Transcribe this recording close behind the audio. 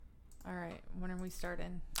All right. When are we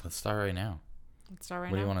starting? Let's start right now. Let's start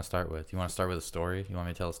right What now. do you want to start with? You want to start with a story? You want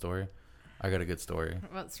me to tell a story? I got a good story.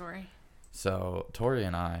 What story? So Tori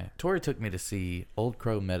and I, Tori took me to see Old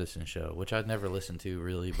Crow Medicine Show, which I'd never listened to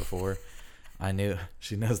really before. I knew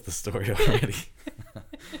she knows the story already.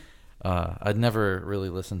 I'd never really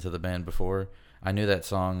listened to the band before. I knew that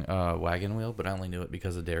song Wagon Wheel, but I only knew it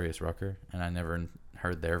because of Darius Rucker, and I never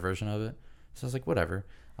heard their version of it. So I was like, whatever,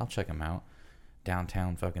 I'll check them out.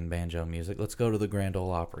 Downtown fucking banjo music. Let's go to the Grand Ole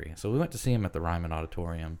Opry. So we went to see him at the Ryman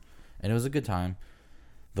Auditorium, and it was a good time.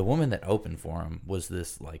 The woman that opened for him was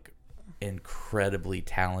this like incredibly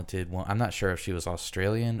talented one. I'm not sure if she was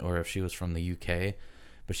Australian or if she was from the UK,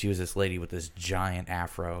 but she was this lady with this giant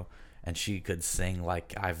afro, and she could sing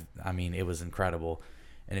like I mean, it was incredible.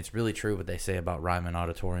 And it's really true what they say about Ryman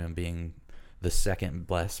Auditorium being the second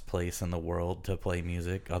best place in the world to play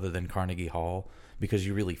music other than Carnegie Hall, because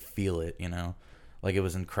you really feel it, you know? Like, it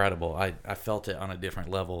was incredible. I felt it on a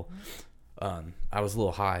different level. I was a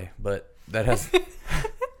little high, but that has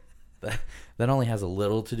that only has a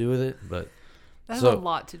little to do with it, but that has a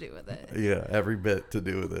lot to do with it. Yeah, every bit to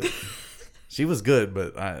do with it. She was good,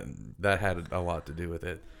 but that had a lot to do with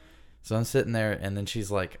it. So I'm sitting there, and then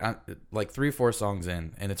she's like, I'm like 3-4 songs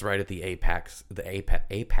in, and it's right at the apex, right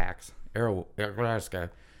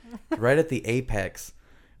at the apex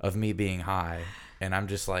of me being high, and I'm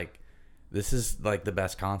just like, this is like the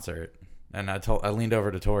best concert. And I leaned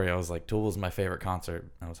over to Tori. I was like, Tool was my favorite concert.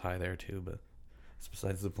 I was high there too, but it's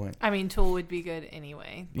besides the point. I mean, Tool would be good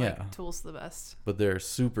anyway. Like, yeah, Tool's the best. But they're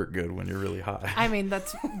super good when you're really high. I mean,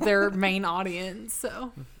 that's their main audience.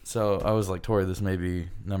 So I was like, Tori, this may be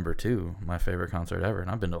number 2, my favorite concert ever, and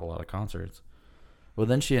I've been to a lot of concerts. Well,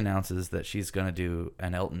 then she announces that she's going to do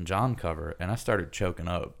an Elton John cover, and I started choking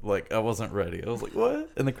up. Like, I wasn't ready. I was like, what?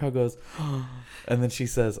 And the crowd goes, oh. And then she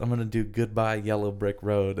says, I'm going to do Goodbye Yellow Brick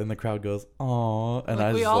Road, and the crowd goes, aw. And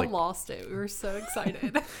like, we all lost it. We were so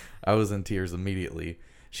excited. I was in tears immediately.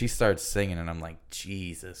 She starts singing, and I'm like,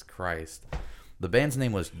 Jesus Christ. The band's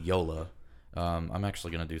name was Yola. I'm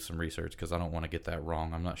actually going to do some research because I don't want to get that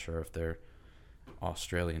wrong. I'm not sure if they're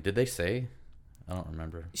Australian. Did they say? I don't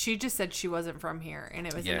remember. She just said she wasn't from here, and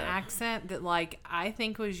it was an accent that, like, I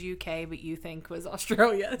think was UK, but you think was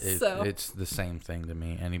Australia. It's the same thing to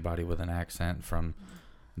me. Anybody with an accent from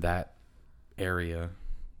that area.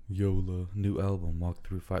 Yola, new album, Walk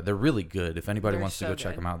Through Fire. They're really good. If anybody wants to go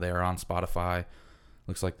check them out, they are on Spotify.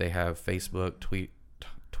 Looks like they have Facebook,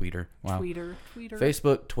 Twitter. Wow. Twitter.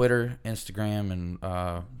 Facebook, Twitter, Instagram, and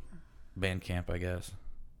Bandcamp, I guess.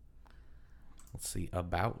 Let's see.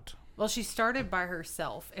 About. Well, she started by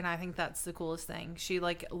herself, and I think that's the coolest thing. She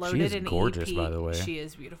like loaded an gorgeous, EP. By the way. She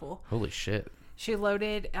is beautiful. Holy shit. She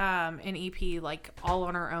loaded an EP like all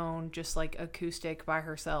on her own, just like acoustic by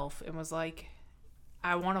herself, and was like,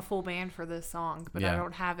 I want a full band for this song, but I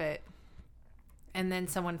don't have it. And then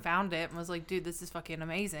someone found it and was like, dude, this is fucking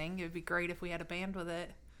amazing. It would be great if we had a band with it.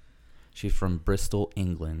 She's from Bristol,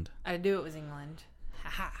 England. I knew it was England.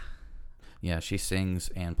 Haha. Yeah, she sings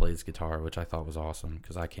and plays guitar, which I thought was awesome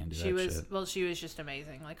because I can't do shit. Well, she was just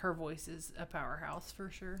amazing. Like, her voice is a powerhouse for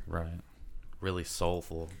sure. Right. Really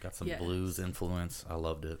soulful. Got some blues influence. I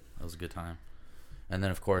loved it. It was a good time. And then,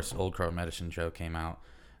 of course, Old Crow Medicine Show came out,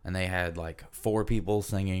 and they had like 4 people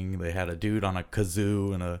singing. They had a dude on a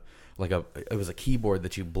kazoo and it was a keyboard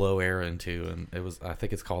that you blow air into, and it was, I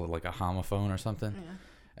think it's called like a homophone or something. Yeah.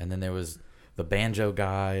 And then there was the banjo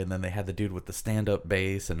guy, and then they had the dude with the stand-up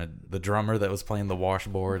bass, and the drummer that was playing the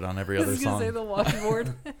washboard on every other song. I was going to say the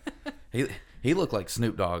washboard. he looked like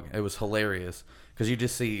Snoop Dogg. It was hilarious because you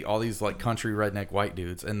just see all these like country redneck white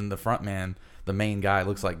dudes, and the front man, the main guy,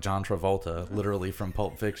 looks like John Travolta, literally from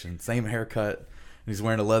Pulp Fiction. Same haircut, and he's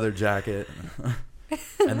wearing a leather jacket.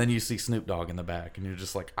 And then you see Snoop Dogg in the back, and you're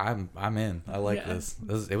just like, I'm in. I like this.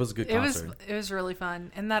 It was a good concert. It was really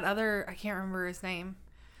fun. And that other, I can't remember his name.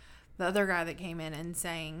 The other guy that came in and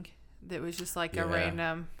sang, that was just like a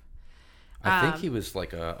random. I think he was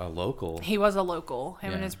like a local. He was a local.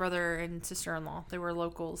 Him and his brother and sister-in-law, they were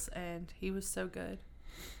locals, and he was so good.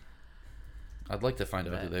 I'd like to find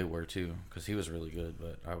out who they were too, because he was really good.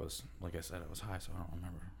 But I was, like I said, I was high, so I don't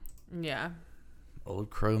remember. Yeah. Old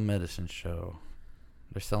Crow Medicine Show.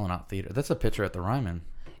 They're selling out theater. That's a picture at the Ryman.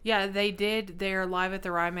 Yeah, they did their Live at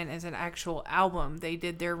the Ryman as an actual album. They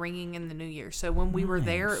did their Ringing in the New Year. So when we were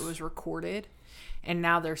there, it was recorded, and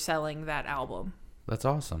now they're selling that album. That's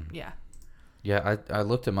awesome. Yeah. Yeah, I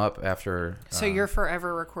looked him up after. So you're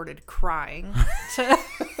forever recorded crying to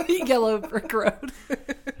Yellow Brick Road.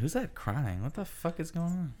 Who's that crying? What the fuck is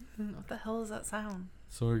going on? What the hell is that sound?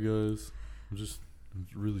 Sorry, guys. I'm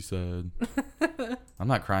really sad. I'm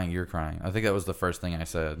not crying. You're crying. I think that was the first thing I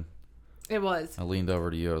said. It was. I leaned over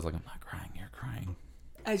to you. I was like, I'm not crying. You're crying.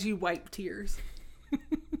 As you wipe tears.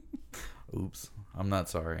 Oops. I'm not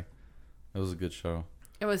sorry. It was a good show.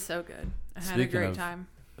 It was so good. I had a great time.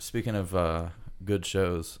 Speaking of good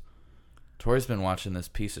shows, Tori's been watching this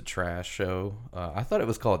piece of trash show. I thought it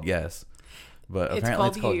was called Yes, but apparently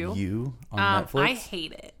it's called You on Netflix. I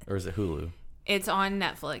hate it. Or is it Hulu? It's on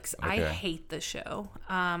Netflix. Okay. I hate the show.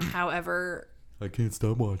 However, I can't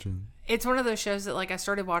stop watching. It's one of those shows that, like, I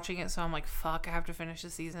started watching it, so I'm like, fuck, I have to finish the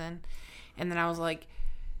season. And then I was like,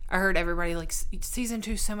 I heard everybody, like, season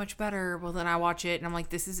 2 is so much better. Well, then I watch it, and I'm like,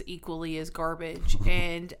 this is equally as garbage.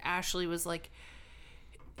 And Ashley was like,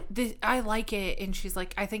 I like it. And she's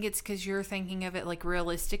like, I think it's because you're thinking of it, like,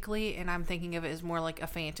 realistically, and I'm thinking of it as more like a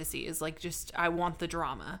fantasy. Is like, just, I want the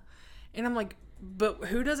drama. And I'm like, but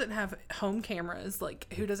who doesn't have home cameras?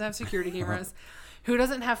 Like, who doesn't have security cameras? Who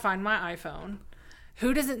doesn't have Find My iPhone?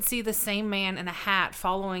 Who doesn't see the same man in a hat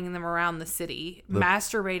following them around the city,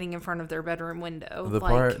 masturbating in front of their bedroom window? The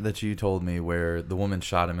part that you told me where the woman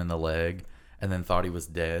shot him in the leg and then thought he was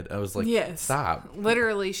dead, I was like, yes. Stop.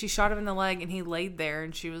 Literally, she shot him in the leg and he laid there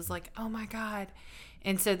and she was like, oh my God.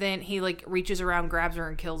 And so then he, like, reaches around, grabs her,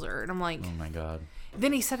 and kills her. And I'm like, oh my God.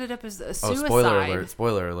 Then he set it up as a suicide. Oh,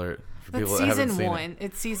 spoiler alert. For That's people that haven't seen it.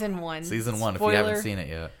 It's season 1. Season 1, if you haven't seen it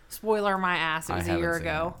yet. Spoiler my ass. It was a year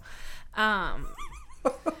ago.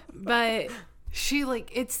 But she,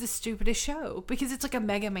 like, it's the stupidest show because it's like a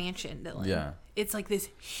mega mansion, Dylan. Yeah. It's like this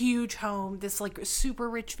huge home, this, like, super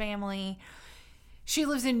rich family. She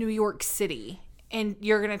lives in New York City. And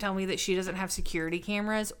you're going to tell me that she doesn't have security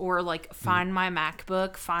cameras or, like, Find My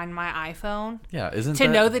MacBook, Find My iPhone? Yeah,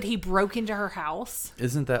 know that he broke into her house?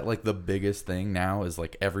 Isn't that, like, the biggest thing now is,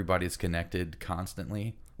 like, everybody's connected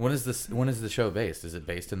constantly? When is the show based? Is it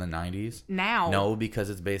based in the 90s? Now. No, because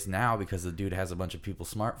it's based now because the dude has a bunch of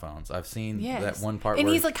people's smartphones. I've seen that one part and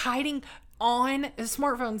where... he's, like, hiding on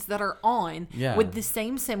smartphones that are on with the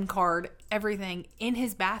same SIM card, everything, in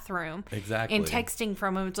his bathroom. Exactly. And texting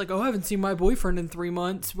from him. It's like, oh, I haven't seen my boyfriend in 3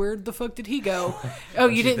 months. Where the fuck did he go? Oh,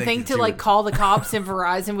 you didn't think to, like, call the cops and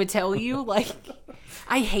Verizon would tell you? Like,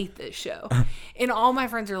 I hate this show. And all my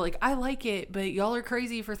friends are like, I like it, but y'all are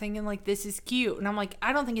crazy for thinking, like, this is cute. And I'm like,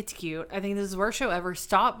 I don't think it's cute. I think this is the worst show ever.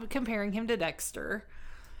 Stop comparing him to Dexter.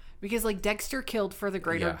 Because, like, Dexter killed for the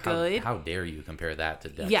greater good. How dare you compare that to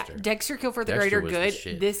Dexter? Yeah, Dexter killed for the greater good.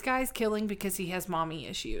 This guy's killing because he has mommy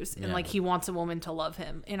issues. And, like, he wants a woman to love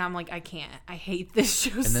him. And I'm like, I can't. I hate this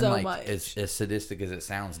show so much. As sadistic as it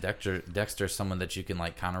sounds, Dexter's someone that you can,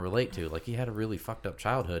 like, kind of relate to. Like, he had a really fucked up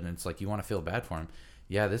childhood. And it's like, you want to feel bad for him.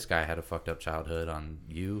 Yeah, this guy had a fucked up childhood on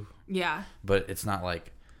you. Yeah. But it's not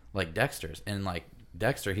like Dexter's. And, like,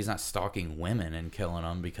 Dexter, he's not stalking women and killing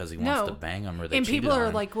them because he wants to bang them or they cheated on him. And people are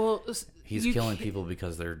like, well... He's killing people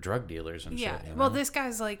because they're drug dealers and shit. You know? Well, this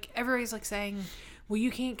guy's like... Everybody's like saying, well, you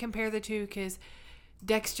can't compare the two because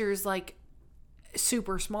Dexter's like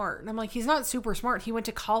super smart. And I'm like, he's not super smart. He went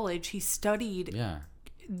to college. He studied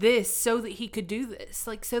this so that he could do this.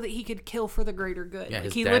 Like, so that he could kill for the greater good. Yeah,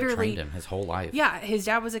 like, his dad trained him his whole life. Yeah, his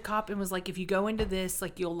dad was a cop and was like, if you go into this,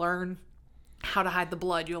 like, you'll learn... how to hide the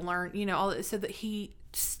blood, you'll learn, you know, all that, so that he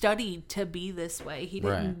studied to be this way. He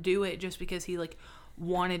didn't do it just because he, like,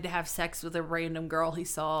 wanted to have sex with a random girl he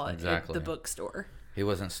saw at the bookstore. He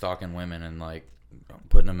wasn't stalking women and, like,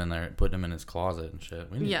 putting them in his closet and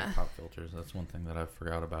shit. We need pop filters. That's one thing that I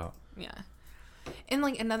forgot about. Yeah. And,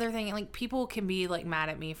 like, another thing, like, people can be, like, mad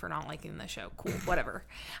at me for not liking the show. Cool, whatever.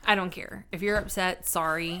 I don't care. If you're upset,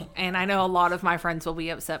 sorry. And I know a lot of my friends will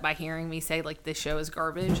be upset by hearing me say, like, this show is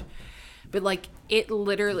garbage. But, like, it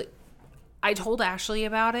literally... I told Ashley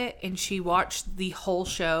about it, and she watched the whole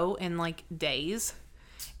show in, like, days.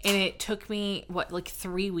 And it took me,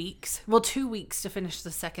 3 weeks? Well, 2 weeks to finish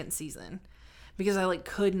the second season. Because I, like,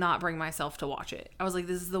 could not bring myself to watch it. I was like,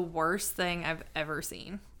 this is the worst thing I've ever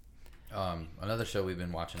seen. Another show we've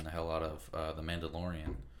been watching the hell out of, The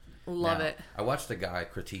Mandalorian. Love it. I watched a guy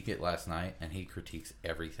critique it last night, and he critiques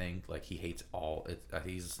everything. Like, he hates all...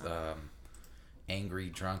 he's... angry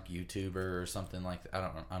drunk YouTuber or something like that.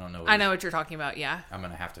 I don't know. I know what you're talking about. Yeah. I'm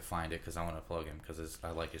gonna have to find it because I want to plug him because I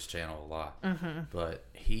like his channel a lot. Mm-hmm. But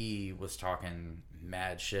he was talking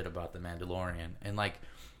mad shit about The Mandalorian, and, like,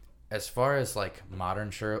 as far as, like,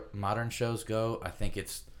 modern shows go, I think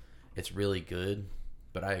it's really good.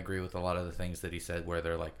 But I agree with a lot of the things that he said where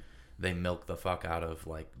they're like they milk the fuck out of,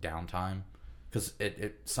 like, downtime because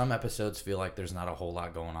some episodes feel like there's not a whole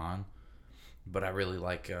lot going on. But I really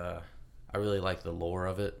like the lore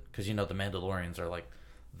of it because, you know, the Mandalorians are, like,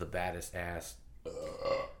 the baddest ass.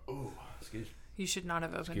 Ooh, excuse me. You should not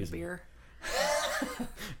have opened beer.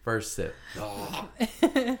 First sip.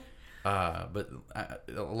 But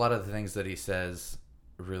a lot of the things that he says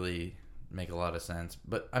really make a lot of sense.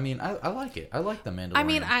 But I mean, I like it. I like the Mandalorian. I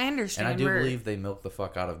mean, I understand. And I do believe they milk the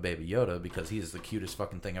fuck out of Baby Yoda because he is the cutest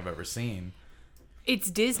fucking thing I've ever seen.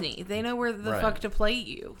 It's Disney. They know where the fuck to play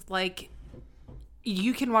you. Like,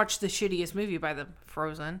 you can watch the shittiest movie by them,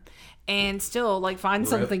 Frozen, and still like find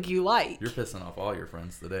something you like. You're pissing off all your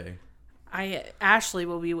friends today. Ashley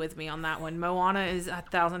will be with me on that one. Moana is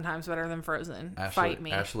 1,000 times better than Frozen. Fight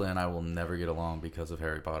me. Ashley and I will never get along because of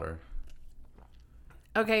Harry Potter.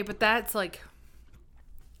 Okay, but that's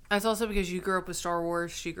also because you grew up with Star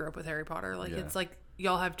Wars. She grew up with Harry Potter. Like, it's like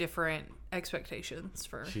y'all have different expectations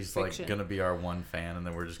for She's fiction. Like gonna be our one fan, and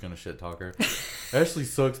then we're just gonna shit talk her. Ashley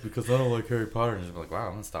sucks because I don't like Harry Potter, and she's like, wow,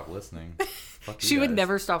 I'm gonna stop listening. Fuck you she guys. would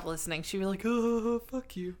never stop listening. She'd be like, oh,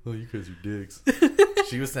 fuck you. Oh, you guys are dicks.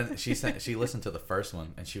 She listened to the first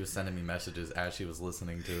one, and she was sending me messages as she was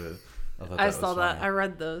listening to it. I saw that. I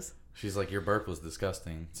read those. She's like, your burp was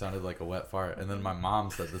disgusting. It sounded like a wet fart. And then my mom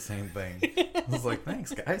said the same thing. I was like,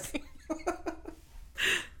 thanks, guys.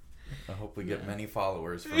 I hope we get many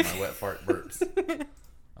followers for my wet fart burps.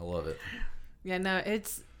 I love it. Yeah, no,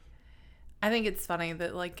 I think it's funny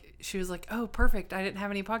that, like, she was like, oh, perfect. I didn't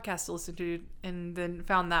have any podcasts to listen to, and then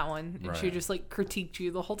found that one. And she just, like, critiqued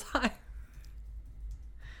you the whole time.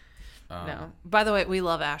 No. By the way, we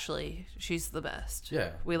love Ashley. She's the best.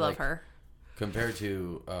 Yeah. We love her. Compared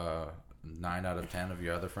to 9 out of 10 of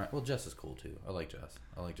your other friends. Well, Jess is cool, too. I like Jess.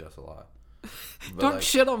 I like Jess a lot. But don't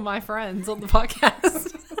shit on my friends on the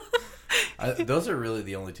podcast. Those are really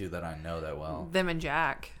the only two that I know that well. Them and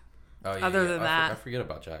Jack. Oh, yeah, Other than that. I forget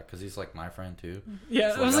about Jack because he's like my friend, too.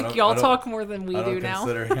 Yeah, I was like, y'all talk more than we do now. I don't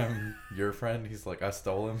consider him your friend. He's like, I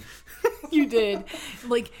stole him. You did.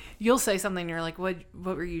 Like, you'll say something and you're like, what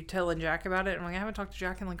were you telling Jack about it? And I'm like, I haven't talked to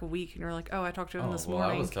Jack in like a week. And you're like, oh, I talked to him this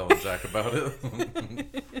morning. I was telling Jack about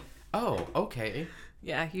it. Oh, okay.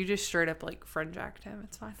 Yeah, you just straight up like friend Jacked him.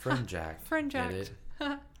 It's fine. Friend Jack. Friend Jacked.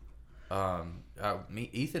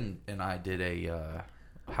 Ethan and I did a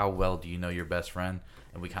how well do you know your best friend?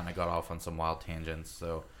 And we kind of got off on some wild tangents.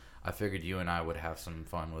 So I figured you and I would have some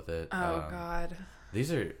fun with it. Oh, God.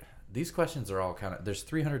 These questions are all kind of, there's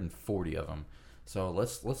 340 of them. So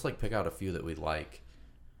let's like pick out a few that we like.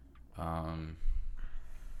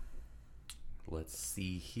 Let's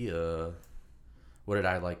see here. What did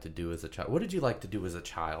I like to do as a child? What did you like to do as a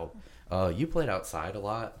child? You played outside a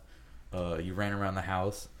lot. You ran around the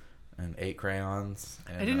house and ate crayons.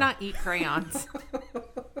 And, I did not eat crayons.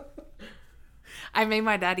 I made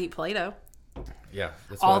my dad eat Play-Doh. Yeah.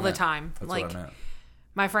 That's all the time. That's like, what I meant.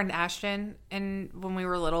 My friend Ashton, and when we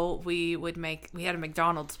were little, we had a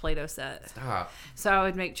McDonald's Play-Doh set. Stop. So I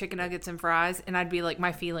would make chicken nuggets and fries, and I'd be like,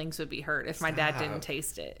 my feelings would be hurt if my dad didn't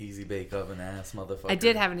taste it. Easy bake oven ass motherfucker. I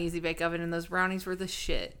did have an easy bake oven, and those brownies were the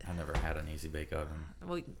shit. I never had an easy bake oven.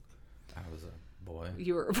 Well, I was a boy.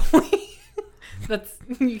 You were a boy.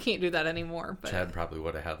 You can't do that anymore. But. Chad probably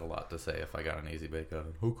would have had a lot to say if I got an easy bake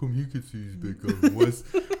oven. How come he gets the easy bake oven?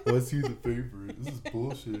 Why is he the favorite? This is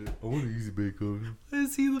bullshit. I want an easy bake oven. Why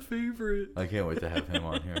is he the favorite? I can't wait to have him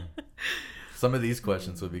on here. Some of these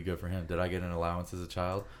questions would be good for him. Did I get an allowance as a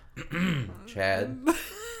child? Chad,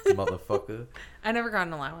 motherfucker. I never got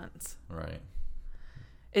an allowance. Right.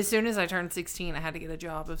 As soon as I turned 16, I had to get a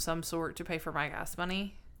job of some sort to pay for my gas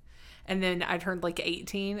money. And then I turned like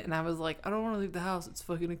 18 and I was like, I don't want to leave the house. It's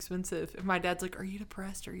fucking expensive. And my dad's like, are you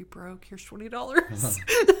depressed? Are you broke? Here's $20.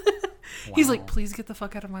 Wow. He's like, please get the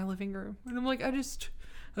fuck out of my living room. And I'm like, I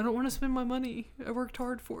don't want to spend my money. I worked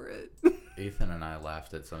hard for it. Ethan and I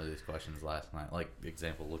laughed at some of these questions last night. Like,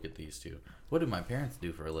 example, look at these two. What do my parents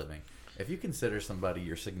do for a living? If you consider somebody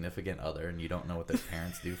your significant other and you don't know what their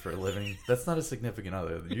parents do for a living, that's not a significant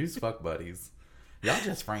other. You just fuck buddies. Y'all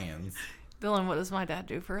just friends. Dylan, what does my dad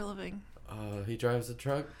do for a living? He drives a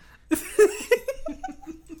truck.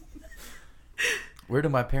 Where do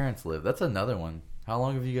my parents live? That's another one. How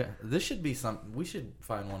long have you got? This should be we should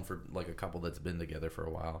find one for like a couple that's been together for a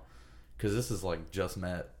while. Because this is like just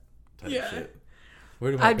met type shit.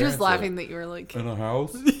 Where do my I'm just laughing live? that you were like... In a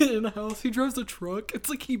house? In a house. He drives a truck. It's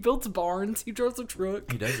like he builds barns. He drives a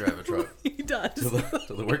truck. He does drive a truck. He does. To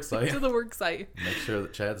the work site? To the work site. Make sure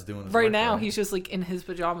that Chad's doing his right work now, right. He's just like in his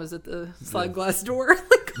pajamas at the slide glass door.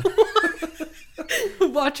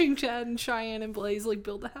 Watching Chad and Cheyenne and Blaze like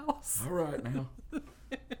build a house. All right now.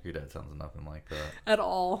 Your dad sounds nothing like that. At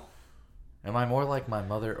all. Am I more like my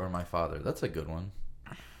mother or my father? That's a good one.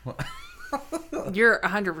 You're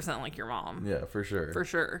 100% like your mom. Yeah, for sure. For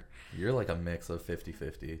sure. You're like a mix of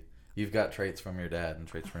 50-50. You've got traits from your dad and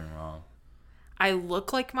traits from your mom. I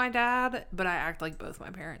look like my dad, but I act like both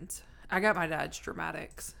my parents. I got my dad's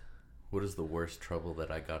dramatics. What is the worst trouble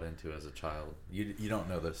that I got into as a child? You don't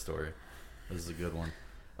know this story. This is a good one.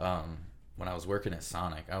 When I was working at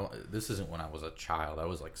Sonic, this isn't when I was a child. I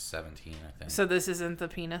was like 17, I think. So this isn't the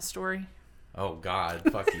penis story? Oh, God.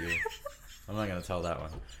 Fuck you. I'm not going to tell that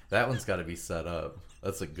one. That one's got to be set up.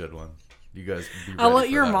 That's a good one. You guys be ready. I'll let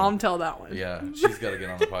your mom one. tell that one. Yeah, she's got to get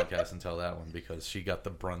on the podcast and tell that one because she got the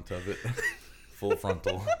brunt of it. Full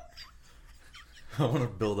frontal. I want to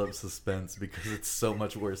build up suspense because it's so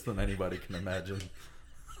much worse than anybody can imagine.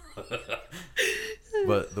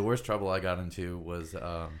 But the worst trouble I got into was when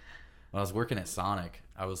I was working at Sonic.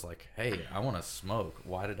 I was like, hey, I want to smoke.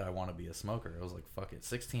 Why did I want to be a smoker? I was like, fuck it,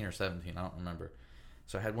 16 or 17, I don't remember.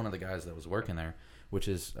 So I had one of the guys that was working there, which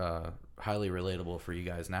is highly relatable for you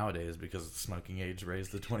guys nowadays because the smoking age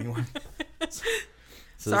raised to 21.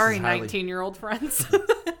 So sorry, 19-year-old friends.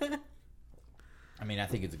 I mean, I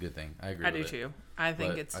think it's a good thing. I agree. I do too. I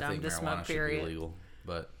think it's dumb to smoke. Period. Should be illegal,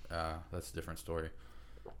 but that's a different story.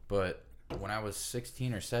 But when I was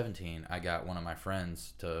 16 or 17, I got one of my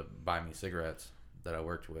friends to buy me cigarettes that I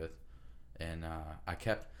worked with, and I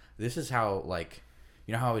kept. This is how, like,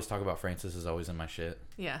 you know how I always talk about Francis is always in my shit.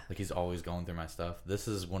 Yeah. Like he's always going through my stuff. This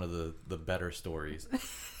is one of the better stories.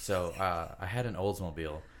 So I had an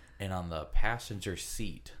Oldsmobile, and on the passenger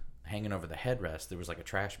seat, hanging over the headrest, there was like a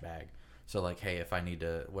trash bag. So, like, hey, if I need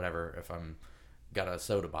to, whatever, if I'm got a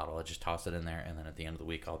soda bottle, I just toss it in there, and then at the end of the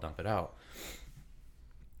week, I'll dump it out.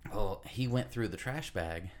 Well, he went through the trash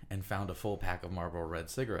bag and found a full pack of Marlboro Red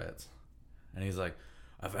cigarettes. And he's like,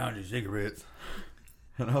 I found your cigarettes.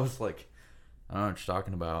 And I was like, I don't know what you're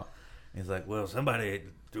talking about. And he's like, well, somebody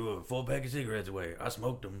threw a full pack of cigarettes away. I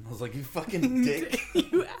smoked them. I was like, you fucking dick.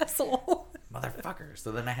 You asshole. Motherfucker.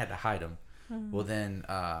 So then I had to hide them. Well, then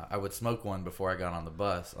I would smoke one before I got on the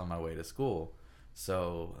bus on my way to school.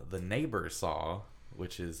 So the neighbor saw,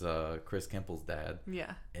 which is Chris Kimple's dad,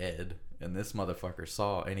 yeah, Ed, and this motherfucker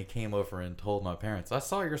saw, and he came over and told my parents, I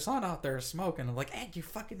saw your son out there smoking. I'm like, Ed, you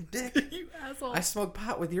fucking dick. You asshole. I smoked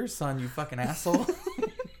pot with your son, you fucking asshole.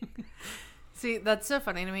 See, that's so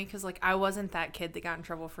funny to me because, like, I wasn't that kid that got in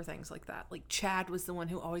trouble for things like that. Like, Chad was the one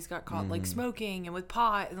who always got caught, like, smoking and with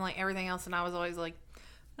pot and, like, everything else, and I was always like,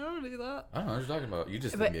 I don't do that. I don't know what you're talking about. You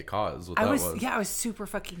just didn't get caught is what that was. Yeah, I was super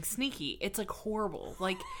fucking sneaky. It's like horrible.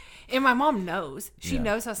 Like, and my mom knows. She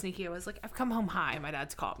knows how sneaky I was. Like, I've come home high and my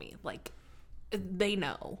dad's caught me. Like, they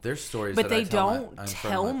know. There's stories but that they I tell don't in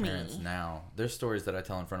tell front of my me parents now. There's stories that I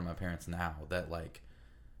tell in front of my parents now that, like,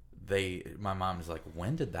 my mom is like,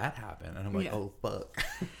 when did that happen? And I'm like, oh, fuck.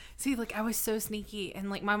 See, like, I was so sneaky, and,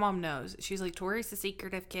 like, my mom knows. She's like, Tori's a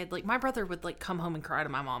secretive kid. Like, my brother would, like, come home and cry to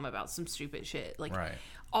my mom about some stupid shit. Like, right.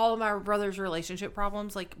 All of my brother's relationship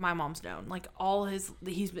problems, like, my mom's known. Like, all he's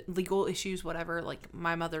been legal issues, whatever, like,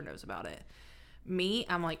 my mother knows about it. Me,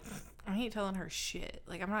 I'm like, I ain't telling her shit.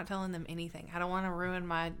 Like, I'm not telling them anything. I don't want to ruin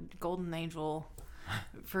my golden angel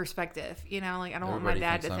perspective, you know? Like, I don't want my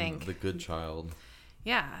dad to think. The good child.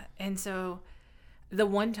 Yeah, and so the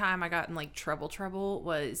one time I got in, like, trouble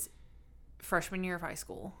was freshman year of high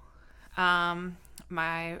school. A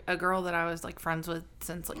girl that I was, like, friends with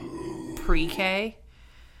since, like, pre-K.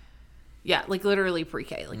 Yeah, like, literally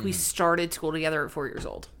pre-K. Like, we started school together at 4 years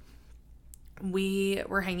old. We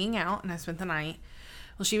were hanging out, and I spent the night.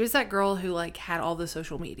 Well, she was that girl who, like, had all the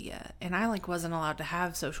social media, and I, like, wasn't allowed to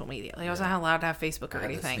have social media. Like, I wasn't allowed to have Facebook or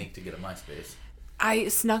anything. I had to sneak to get a MySpace. I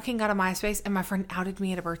snuck and got a MySpace, and my friend outed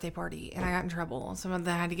me at a birthday party, and I got in trouble. So then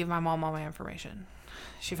I had to give my mom all my information.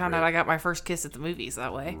 She found out I got my first kiss at the movies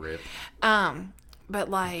that way. Rip. But,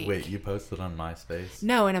 like... Wait, you posted on MySpace?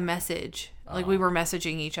 No, in a message. Like, we were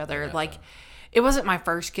messaging each other. Yeah. Like, it wasn't my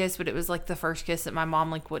first kiss, but it was, like, the first kiss that my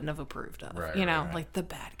mom, like, wouldn't have approved of. Right, you know? Right. Like, the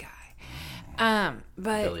bad guy.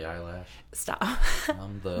 But... Billie Eyelash. Stop.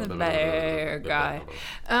 I'm the bad guy.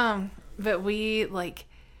 But we, like...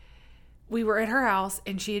 We were at her house,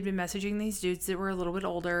 and she had been messaging these dudes that were a little bit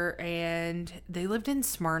older, and they lived in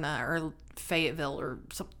Smyrna or Fayetteville or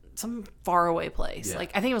some faraway place. Yeah.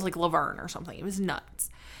 Like, I think it was like Laverne or something. It was nuts.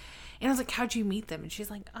 And I was like, how'd you meet them? And she's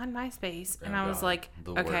like, on MySpace. And I was like,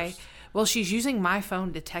 okay. Worst. Well, she's using my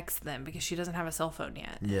phone to text them because she doesn't have a cell phone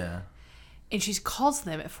yet. Yeah. And she calls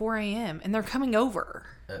them at 4 a.m. and they're coming over.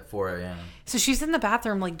 At 4 a.m. So she's in the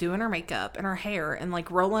bathroom, like, doing her makeup and her hair and,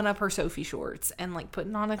 like, rolling up her Sophie shorts and, like,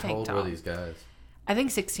 putting on a tank top. How old were these guys? I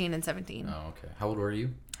think 16 and 17. Oh, okay. How old were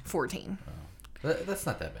you? 14. Oh. That's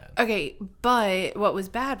not that bad. Okay, but what was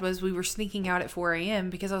bad was we were sneaking out at 4 a.m.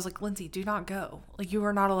 because I was like, Lindsay, do not go. Like, you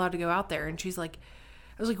are not allowed to go out there. And she's like,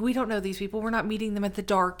 I was like, we don't know these people. We're not meeting them at the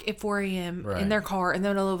dark at 4 a.m. in their car in the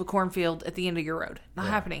middle of a cornfield at the end of your road. Not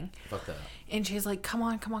happening. Fuck that. And she's like, come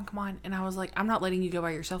on. And I was like, I'm not letting you go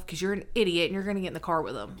by yourself because you're an idiot and you're going to get in the car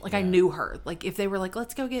with them. Like, I knew her. Like, if they were like,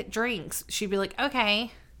 let's go get drinks, she'd be like,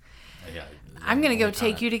 okay. Yeah, I'm going to go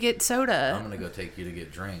take you to get soda. I'm going to go take you to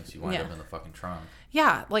get drinks. You wind up in the fucking trunk.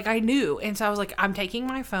 Yeah, like I knew. And so I was like, I'm taking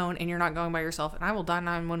my phone and you're not going by yourself. And I will dial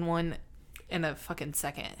 911 in a fucking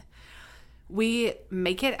second. We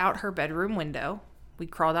make it out her bedroom window. We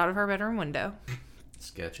crawled out of her bedroom window.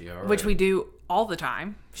 Sketchy, all right. Which we do all the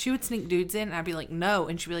time. She would sneak dudes in and I'd be like, no.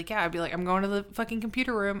 And she'd be like, yeah. I'd be like, I'm going to the fucking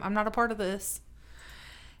computer room. I'm not a part of this.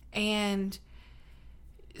 And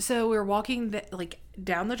so we're walking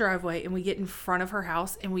down the driveway and we get in front of her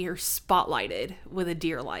house and we are spotlighted with a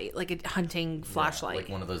deer light, like a hunting flashlight. Like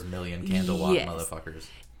one of those million candle watt motherfuckers.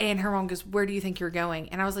 And her mom goes, where do you think you're going?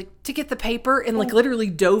 And I was like, to get the paper, and like literally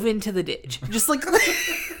dove into the ditch. Just like,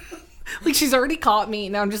 like she's already caught me.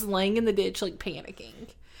 And I'm just laying in the ditch, like panicking.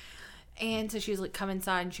 And so she was like, come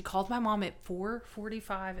inside. And she called my mom at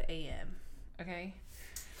 4:45 a.m. Okay.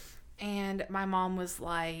 And my mom was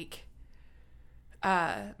like,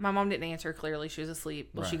 my mom didn't answer clearly. She was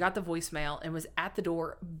asleep. Well, she got the voicemail and was at the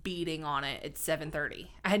door beating on it at 7:30.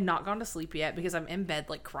 I had not gone to sleep yet because I'm in bed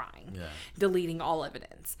like crying, deleting all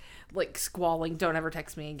evidence, like squalling, don't ever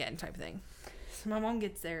text me again type thing. So my mom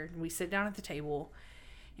gets there and we sit down at the table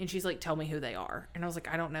and she's like, tell me who they are. And I was like,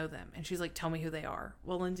 I don't know them. And she's like, tell me who they are.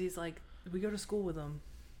 Well, Lindsay's like, we go to school with them.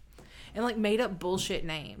 And like made up bullshit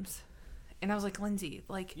names. And I was like, Lindsay,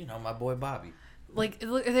 like, you know, my boy Bobby. Like,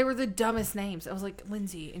 they were the dumbest names. I was like,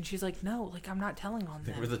 Lindsay. And she's like, no, like, I'm not telling on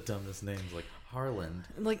them. They were the dumbest names, like Harland.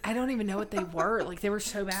 Like, I don't even know what they were. Like, they were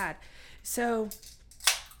so bad. So,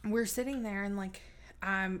 we're sitting there and, like,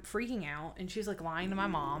 I'm freaking out. And she's, like, lying to my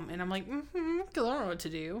mom. And I'm like, because I don't know what to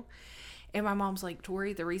do. And my mom's like,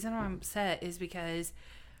 Tori, the reason I'm upset is because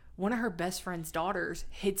one of her best friend's daughters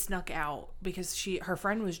had snuck out because her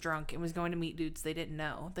friend was drunk and was going to meet dudes they didn't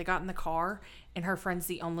know. They got in the car and her friend's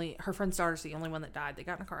daughter's the only one that died. They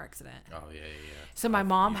got in a car accident. Oh yeah. So my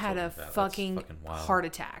mom had a fucking heart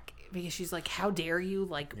attack because she's like, how dare you?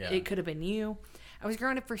 Like it could have been you. I was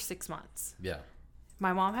grounded for 6 months. Yeah.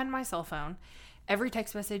 My mom had my cell phone. Every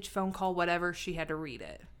text message, phone call, whatever, she had to read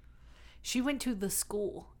it. She went to the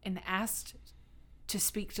school and asked to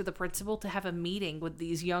speak to the principal to have a meeting with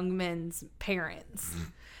these young men's parents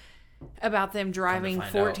about them driving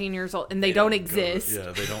 14 years old. And they don't exist.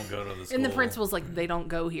 They don't go to the school. And the principal's like, they don't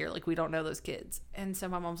go here. Like, we don't know those kids. And so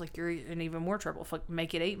my mom's like, you're in even more trouble.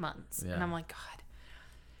 Make it 8 months. Yeah. And I'm like, God.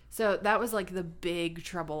 So that was like the big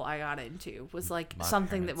trouble I got into was like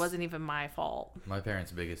something that wasn't even my fault. My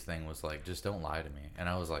parents' biggest thing was like, just don't lie to me. And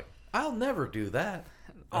I was like, I'll never do that.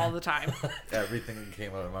 All the time. Everything that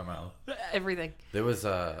came out of my mouth. Everything. There was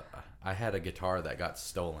I had a guitar that got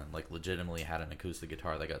stolen. Like legitimately had an acoustic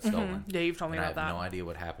guitar that got stolen. Mm-hmm. Yeah, you've told me about that. I have no idea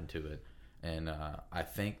what happened to it. And I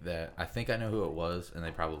think I know who it was, and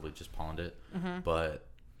they probably just pawned it. Mm-hmm. But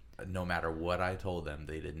no matter what I told them,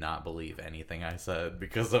 they did not believe anything I said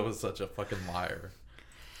because I was such a fucking liar.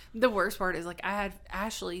 The worst part is, like, I had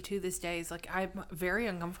Ashley to this day is like, I'm very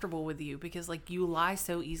uncomfortable with you because, like, you lie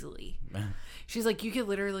so easily. She's like, you could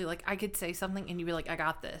literally, like, I could say something and you'd be like, I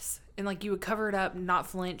got this. And, like, you would cover it up, not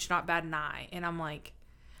flinch, not bat an eye. And I'm like,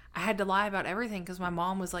 I had to lie about everything because my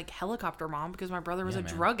mom was, like, helicopter mom because my brother was a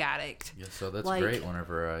drug addict. Yeah, so that's like, great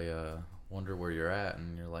whenever I wonder where you're at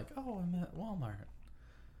and you're like, oh, I'm at Walmart.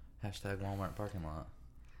 Hashtag Walmart parking lot.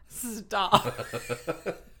 Stop.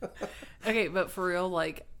 Okay, but for real,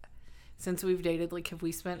 like, since we've dated, like, have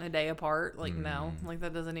we spent a day apart? Like, no. Like,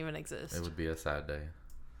 that doesn't even exist. It would be a sad day.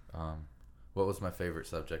 What was my favorite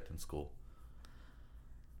subject in school?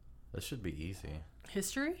 This should be easy.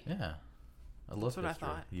 History? Yeah. I love history. That's what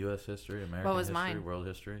I thought. U.S. history, American history, mine? World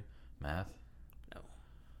history, math.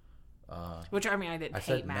 No. Which, I mean, I didn't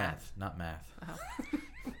hate math. Not math. Oh.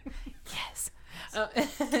 Yes.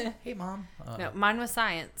 Hey, Mom. No, mine was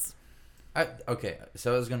science. Okay,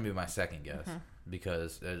 so it was going to be my second guess. Mm-hmm.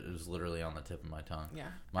 Because it was literally on the tip of my tongue. Yeah.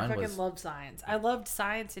 I fucking loved science. I loved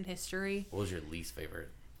science and history. What was your least favorite?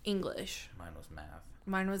 English. Mine was math.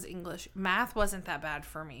 Mine was English. Math wasn't that bad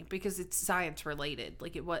for me because it's science related.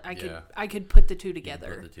 Like it was, I could put the two together.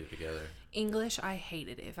 You could put the two together. English, I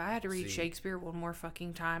hated it. If I had to read Shakespeare one more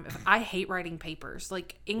fucking time, I hate writing papers.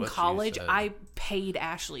 Like in college, I paid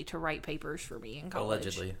Ashley to write papers for me in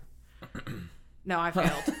college. Allegedly. No, I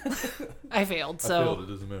failed. I failed. So I failed. It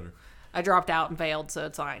doesn't matter. I dropped out and failed, so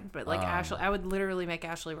it's fine. But, like, Ashley, I would literally make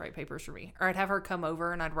Ashley write papers for me. Or I'd have her come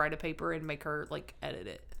over and I'd write a paper and make her, like, edit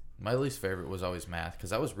it. My least favorite was always math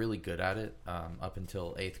because I was really good at it up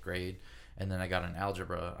until 8th grade. And then I got an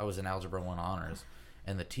algebra. I was in Algebra 1 honors.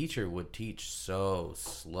 And the teacher would teach so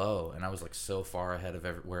slow. And I was like so far ahead of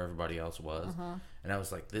where everybody else was. And I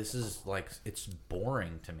was like, this is like, it's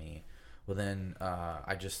boring to me. Well, then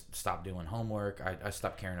I just stopped doing homework. I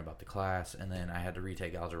stopped caring about the class. And then I had to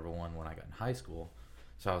retake Algebra 1 when I got in high school.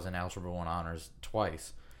 So I was in Algebra 1 honors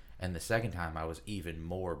twice. And the second time I was even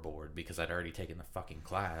more bored because I'd already taken the fucking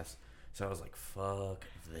class. So I was like, fuck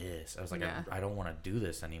this. I was like, I don't want to do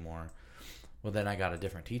this anymore. Well, then I got a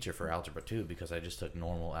different teacher for Algebra 2 because I just took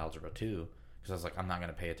normal Algebra 2. Because I was like, I'm not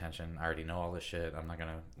going to pay attention. I already know all this shit. I'm not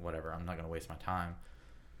going to, whatever. I'm not going to waste my time.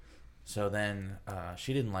 So then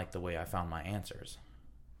she didn't like the way I found my answers.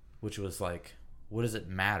 Which was like, what does it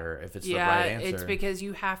matter if it's the right answer? Yeah, it's because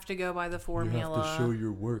you have to go by the formula. You have to show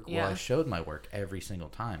your work. Yeah. Well, I showed my work every single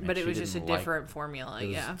time. But it was just a different formula, it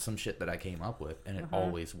was some shit that I came up with, and it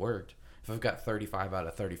always worked. If I've got 35 out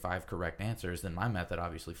of 35 correct answers, then my method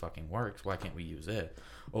obviously fucking works. Why can't we use it?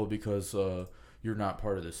 Oh, because you're not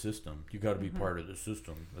part of the system. You got to be part of the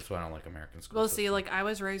system. That's why I don't like American school system. See, like, I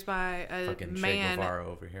was raised by a fucking man. Che Guevara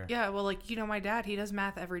over here. Yeah, well, like, my dad, he does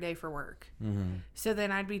math every day for work. So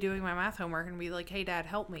then I'd be doing my math homework and be like, hey, Dad,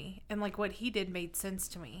 help me. And, like, what he did made sense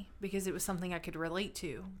to me because it was something I could relate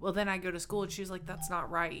to. Well, then I go to school and she's like, that's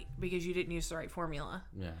not right because you didn't use the right formula.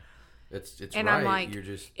 Yeah. It's and right. I'm like, you're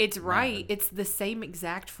just it's right. Mad. It's the same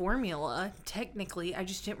exact formula. Technically, I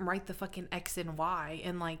just didn't write the fucking X and Y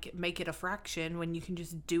and like make it a fraction when you can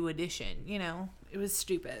just do addition. It was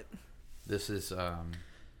stupid. This is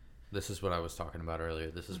what I was talking about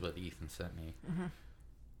earlier. This is what Ethan sent me.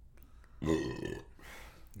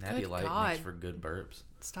 Natty Light makes for good burps.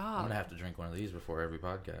 Stop. I'm gonna have to drink one of these before every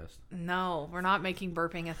podcast. No, we're not making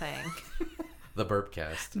burping a thing. The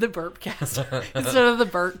Burpcast. The Burpcast. Instead of the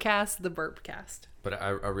Burpcast, the Burpcast. But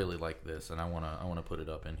I really like this, and I wanna put it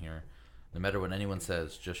up in here. No matter what anyone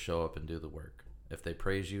says, just show up and do the work. If they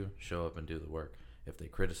praise you, show up and do the work. If they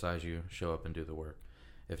criticize you, show up and do the work.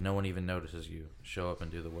 If no one even notices you, show up and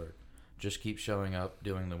do the work. Just keep showing up,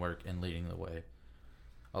 doing the work, and leading the way.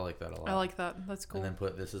 I like that a lot. I like that. That's cool. And then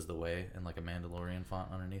put "This is the way" in like a Mandalorian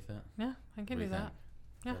font underneath it. Yeah, I can do that.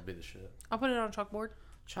 Yeah, that'd be the shit. I'll put it on chalkboard.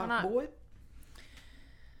 Chalkboard.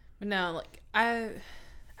 But no, like I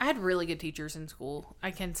had really good teachers in school.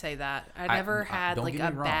 I can say that. I never had like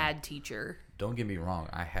a bad teacher. Don't get me wrong.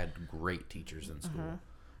 I had great teachers in school.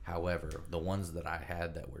 However, the ones that I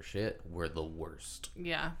had that were shit were the worst.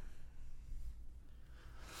 Yeah.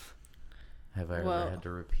 Have I ever had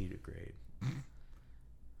to repeat a grade?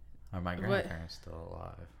 Are my grandparents still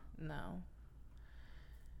alive? No.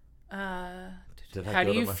 How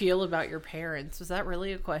do you feel about your parents? Was that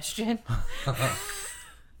really a question?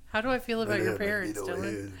 How do I feel about your parents,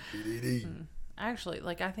 Dylan? Actually,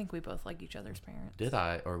 like, I think we both like each other's parents. Did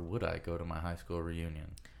I or would I go to my high school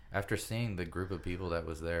reunion? After seeing the group of people that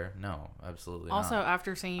was there, no, absolutely also, not.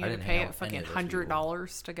 after seeing you pay a fucking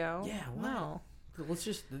 $100 to go? Yeah, no. Let's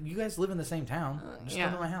just, you guys live in the same town. Just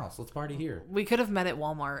come to my house. Let's party here. We could have met at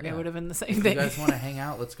Walmart. Yeah. It would have been the same thing. If you guys want to hang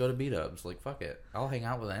out, let's go to B-Dubs. Like, fuck it. I'll hang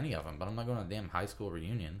out with any of them, but I'm not going to a damn high school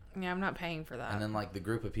reunion. Yeah, I'm not paying for that. And then, like, the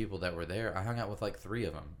group of people that were there, I hung out with, like, 3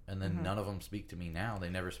 of them. And then none of them speak to me now. They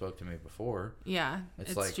never spoke to me before. Yeah,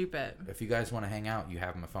 it's like, stupid. If you guys want to hang out, you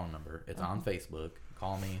have my phone number. It's on Facebook.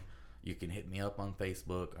 Call me. You can hit me up on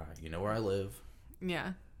Facebook. You know where I live.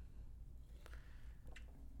 Yeah.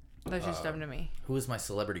 That's just dumb to me. Who was my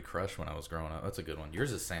celebrity crush when I was growing up? That's a good one.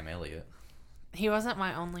 Yours is Sam Elliott. He wasn't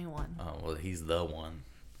my only one. Oh, well, he's the one.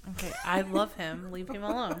 Okay, I love him. Leave him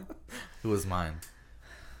alone. Who was mine?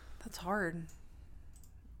 That's hard.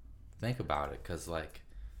 Think about it, because, like...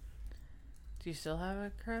 Do you still have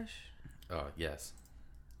a crush? Oh, yes.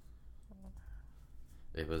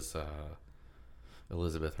 It was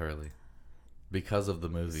Elizabeth Hurley. Because of the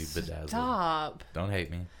movie Bedazzled. Stop. Don't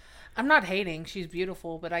hate me. I'm not hating. She's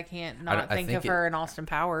beautiful, but I can't think of her in Austin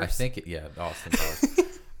Powers. I think Austin Powers.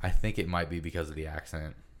 I think it might be because of the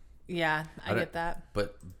accent. Yeah, I get that.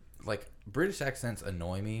 But, like, British accents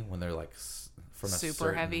annoy me when they're, like, from a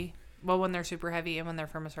super heavy. Well, when they're super heavy and when they're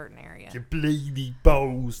from a certain area. Your bleedy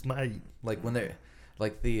balls, mate. Like, when they're...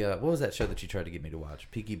 Like, the... what was that show that you tried to get me to watch?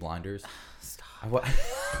 Peaky Blinders? Stop.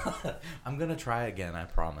 I'm gonna try again, I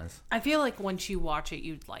promise. I feel like once you watch it,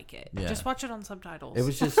 you'd like it. Yeah. Just watch it on subtitles.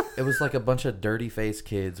 It was like a bunch of dirty faced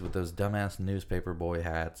kids with those dumbass newspaper boy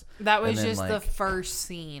hats. That was just the first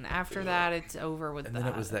scene. After that, it's over with that. And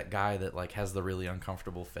then it was that guy that like has the really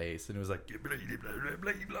uncomfortable face, and it was like, blah, blah,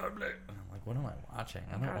 blah, blah, blah. And I'm like, what am I watching?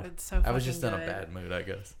 I don't know. It's so I was just in a bad mood, I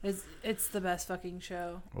guess. It's the best fucking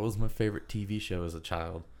show. What was my favorite TV show as a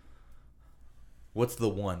child? What's the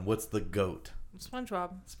one? What's the GOAT?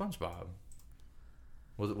 SpongeBob.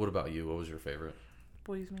 What What about you? What was your favorite?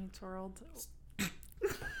 Boys Meets World.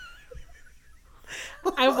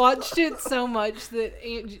 I watched it so much that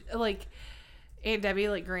Aunt Debbie,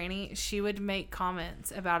 like Granny, she would make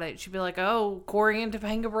comments about it. She'd be like, "Oh, Corey and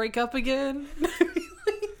Topanga break up again."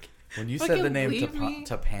 When you said the name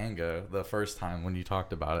Topanga the first time when you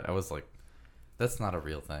talked about it, I was like, "That's not a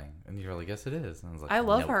real thing." And you were like, "Yes, it is." And I was like, I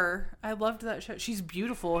love her. I loved that show. She's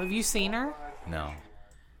beautiful. Have you seen her? No.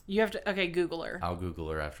 You have to. Okay, Google her. I'll Google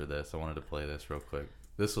her after this. I wanted to play this real quick.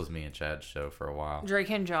 This was me and Chad's show for a while. Drake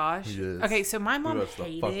and Josh. Yes. Okay, so my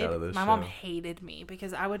mom hated me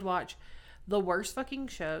because I would watch the worst fucking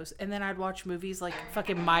shows, and then I'd watch movies like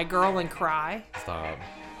fucking My Girl and cry. Stop.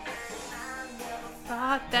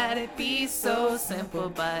 Thought that it'd be so simple,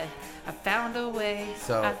 but I found a way.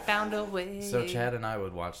 I found a way. So Chad and I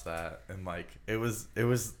would watch that, and like it was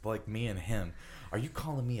like me and him. Are you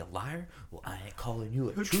calling me a liar? Well, I ain't calling you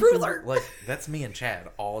a truther. Like, that's me and Chad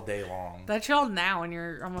all day long. That's y'all now, and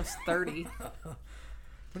you're almost 30. What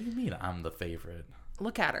do you mean I'm the favorite?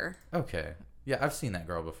 Look at her. Okay. Yeah, I've seen that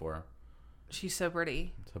girl before. She's so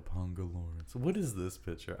pretty. Topanga Lawrence. What is this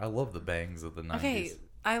picture? I love the bangs of the 90s. Okay,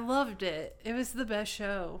 I loved it. It was the best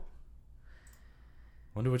show.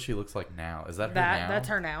 Wonder what she looks like now. Is that her now? That's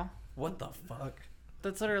her now. What the fuck?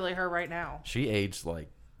 That's literally her right now. She aged like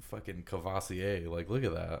fucking Cavassier. Like, look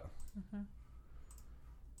at that. Mm-hmm.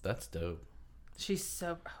 That's dope. She's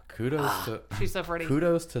so... Kudos to... She's so pretty.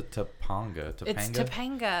 Kudos to Topanga. It's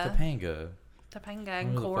Topanga. Topanga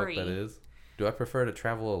and Corey. What the fuck that is. Do I prefer to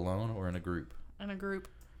travel alone or in a group? In a group.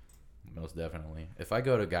 Most definitely. If I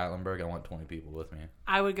go to Gatlinburg, I want 20 people with me.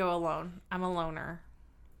 I would go alone. I'm a loner.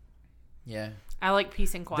 Yeah. I like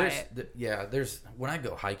peace and quiet. There's when I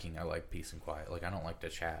go hiking, I like peace and quiet. Like, I don't like to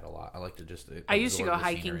chat a lot. I like to just I used to go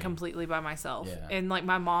hiking completely by myself. Yeah. And like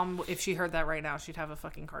my mom, if she heard that right now, she'd have a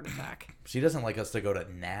fucking heart attack. She doesn't like us to go to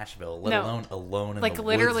Nashville, let alone alone in like the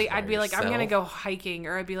literally woods I'd be like, I'm gonna go hiking,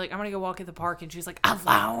 or I'd be like, I'm gonna go walk at the park, and she's like,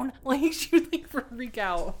 alone? Like, she would like freak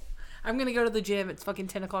out. I'm gonna go to the gym. It's fucking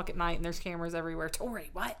 10 o'clock at night and there's cameras everywhere. Tori,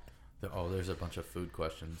 what? Oh, there's a bunch of food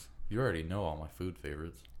questions. You already know all my food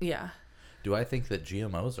favorites. Yeah. Do I think that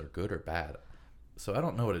GMOs are good or bad? So I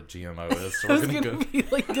don't know what a GMO is. So I was gonna be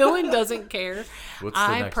like, Dylan doesn't care. What's the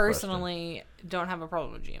next personally don't have a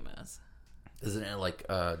problem with GMOs. Isn't it like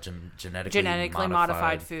genetically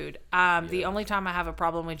modified food? Yeah. The only time I have a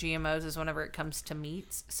problem with GMOs is whenever it comes to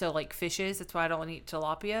meats. So like fishes. That's why I don't eat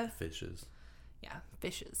tilapia. Fishes. Yeah,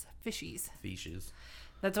 fishies. Fishes.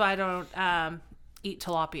 That's why I don't eat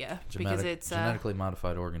tilapia, because it's genetically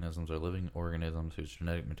modified organisms are living organisms whose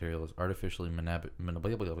genetic material is artificially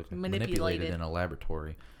manipulated in a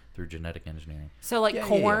laboratory through genetic engineering. So like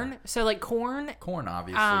corn. Yeah. So like corn. Corn,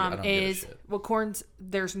 obviously, I don't give a shit. Well,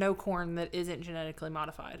 there's no corn that isn't genetically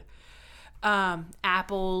modified.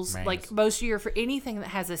 Apples, like most of for anything that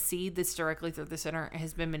has a seed that's directly through the center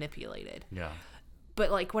has been manipulated. Yeah. But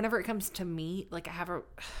like whenever it comes to meat, like I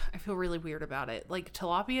feel really weird about it. Like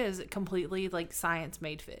tilapia is completely like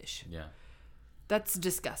science-made fish. Yeah. That's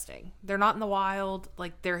disgusting. They're not in the wild.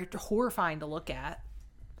 Like, they're horrifying to look at.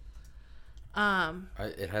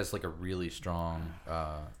 It has like a really strong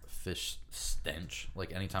fish stench.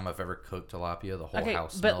 Like, anytime I've ever cooked tilapia, the whole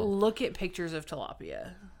house smelled. But look at pictures of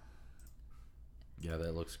tilapia. Yeah,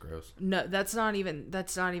 that looks gross. No, that's not even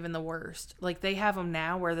the worst. Like, they have them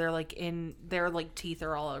now where their teeth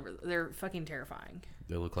are all over. They're fucking terrifying.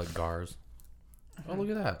 They look like gars. Mm-hmm. Oh, look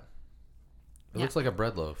at that. It looks like a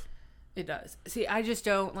bread loaf. It does. See, I just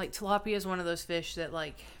don't like tilapia is one of those fish that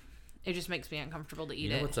like it just makes me uncomfortable to eat it. You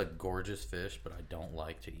know what's a gorgeous fish, but I don't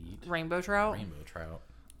like to eat? Rainbow trout.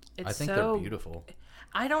 I think they're beautiful.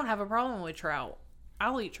 I don't have a problem with trout.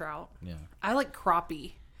 I'll eat trout. Yeah. I like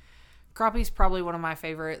crappie. Crappie's probably one of my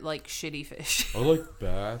favorite, like, shitty fish. I like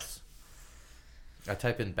bass. I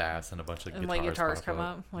type in bass and a bunch of guitars come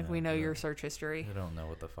up. Like, we know your search history. I don't know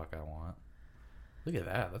what the fuck I want. Look at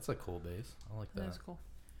that. That's a cool base. I like that. That's cool.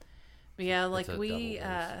 But yeah, like,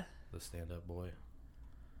 the stand-up boy.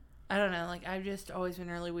 I don't know. Like, I've just always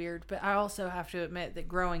been really weird. But I also have to admit that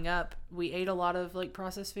growing up, we ate a lot of, like,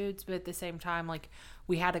 processed foods. But at the same time, like,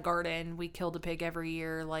 we had a garden. We killed a pig every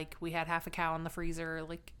year. Like, we had half a cow in the freezer.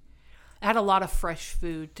 Like, I had a lot of fresh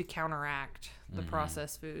food to counteract the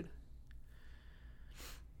processed food.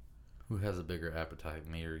 Who has a bigger appetite,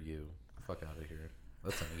 me or you? Fuck out of here.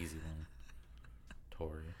 That's an easy one.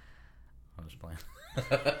 Tori. I'm just playing.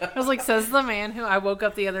 I was like, says the man who I woke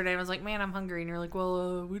up the other day and was like, man, I'm hungry. And you're like,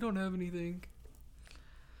 well, we don't have anything.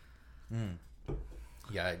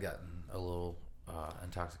 Yeah, I got a little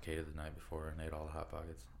intoxicated the night before and ate all the Hot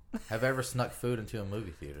Pockets. Have I ever snuck food into a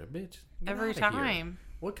movie theater? Bitch. Every time.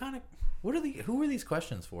 Who are these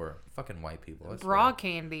questions for? Fucking white people. Bra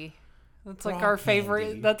candy. That's Bra like our candy.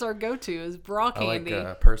 favorite. That's our go-to is bra candy. I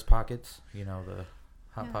like purse pockets. You know, the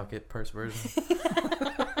Hot Pocket purse version.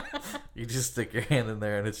 You just stick your hand in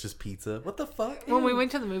there and it's just pizza. What the fuck? When we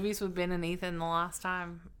went to the movies with Ben and Ethan the last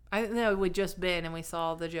time, I know we'd just been and we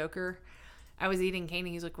saw The Joker. I was eating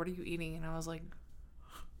candy. He's like, "What are you eating?" And I was like,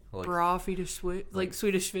 bra Swedish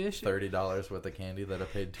Swedish fish. $30 worth of candy that I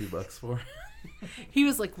paid $2 for. He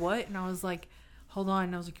was like, "What?" And I was like, "Hold on."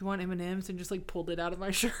 And I was like, "You want M&Ms?" And just like pulled it out of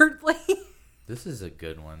my shirt. Like, this is a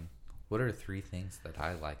good one. What are 3 things that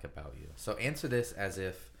I like about you? So answer this as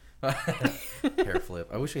if hair flip.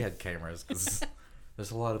 I wish we had cameras because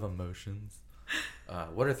there's a lot of emotions.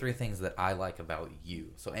 What are 3 things that I like about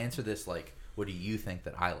you? So answer this like, what do you think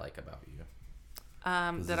that I like about you?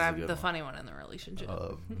 That I'm the funny one in the relationship.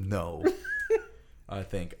 No. I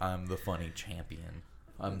think I'm the funny champion.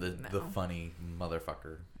 I'm the funny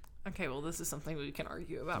motherfucker. Okay, well, this is something we can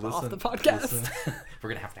argue about off the podcast. We're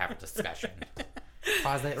going to have a discussion.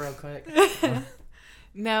 Pause that real quick.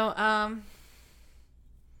 No, I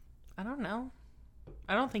don't know.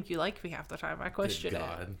 I don't think you like me half the time. I question Good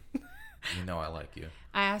God. You know I like you.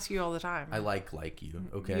 I ask you all the time. I like you,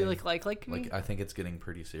 okay? You like me? Like, I think it's getting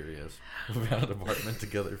pretty serious. We've had an apartment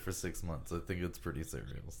together for 6 months. I think it's pretty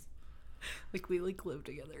serious. Like, we live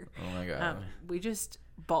together. Oh my God. We just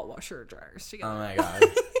bought washer and dryers together. Oh my God.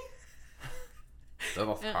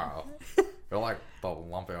 You're like the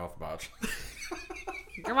lumpy off batch.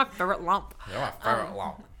 You're my favorite lump. You're my favorite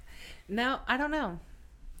lump. No, I don't know.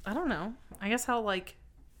 I guess how, like,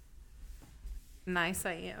 nice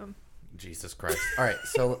I am. Jesus Christ. All right,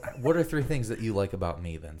 so what are 3 things that you like about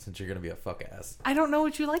me then, since you're going to be a fuck ass? I don't know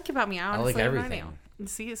what you like about me. I honestly like everything. Right now.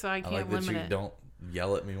 See, so I can't like limit that you it. don't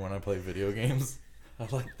yell at me when I play video games. I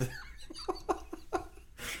like that.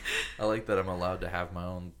 I like that I'm allowed to have my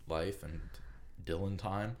own life and Dylan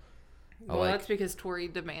time. Well, that's because Tori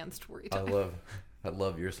demands Tori time. I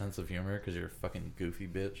love your sense of humor because you're a fucking goofy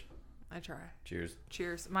bitch. I try. Cheers.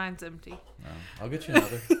 Mine's empty. No, I'll get you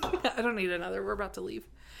another. I don't need another. We're about to leave.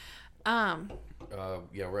 Yeah,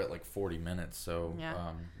 we're at like 40 minutes, so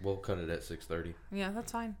we'll cut it at 6:30. Yeah,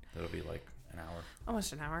 that's fine. That'll be like an hour.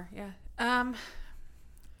 Almost an hour, yeah.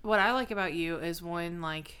 What I like about you is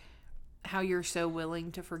like how you're so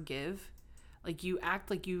willing to forgive. Like, you act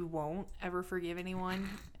like you won't ever forgive anyone.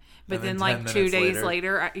 But then like 2 days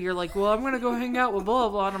later, you're like, well, I'm going to go hang out with blah,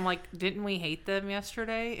 blah. And I'm like, didn't we hate them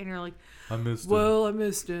yesterday? And you're like, I missed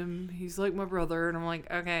him. He's like my brother. And I'm like,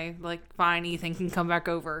 okay, like, fine, Ethan can come back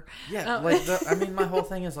over. Yeah, my whole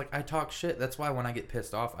thing is like, I talk shit. That's why when I get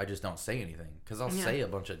pissed off, I just don't say anything. Because I'll say a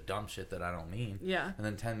bunch of dumb shit that I don't mean. Yeah. And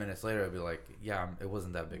then 10 minutes later, I'll be like, yeah, it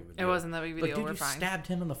wasn't that big of a deal. It wasn't that big of a deal. Dude, We're you fine. stabbed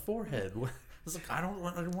him in the forehead. I was like, I don't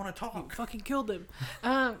want to talk. You fucking killed him.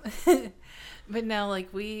 But no,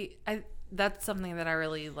 like, that's something that I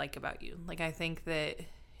really like about you. Like, I think that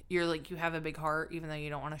you're like, you have a big heart, even though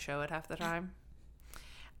you don't want to show it half the time.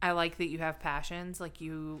 I like that you have passions. Like,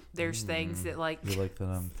 there's things that, like... You like that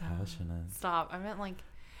I'm passionate. Stop. I meant, like...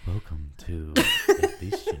 Welcome to At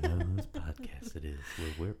Least You Know Whose podcast it is, where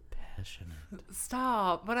we're passionate.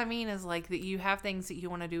 Stop. What I mean is, like, that you have things that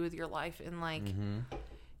you want to do with your life, and, like...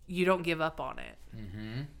 You don't give up on it.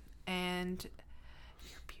 Mm-hmm. And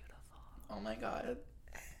you're beautiful. Oh my God.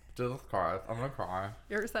 Just cry. I'm gonna cry.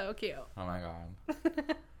 You're so cute. Oh my God.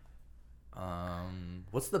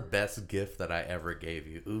 What's the best gift that I ever gave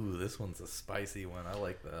you? Ooh, this one's a spicy one. I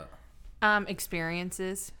like that.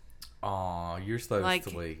 Experiences. Aw, you're so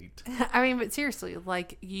sweet. I mean, but seriously,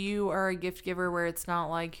 like, you are a gift giver where it's not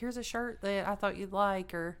like, here's a shirt that I thought you'd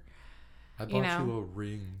like, or... I bought you a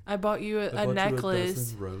ring. I bought you a necklace. You a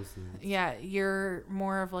dozen roses. Yeah, you're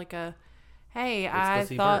more of like a, hey, I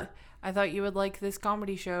thought you would like this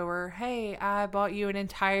comedy show, or hey, I bought you an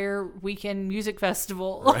entire weekend music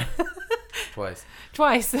festival. Right.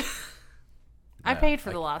 Twice. I paid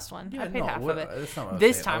for the last one. Yeah, I paid half of it.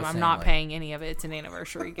 This time I'm not paying any of it. It's an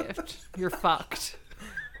anniversary gift. You're fucked.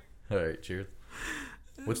 All right, cheers.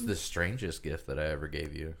 What's the strangest gift that I ever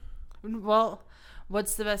gave you? Well...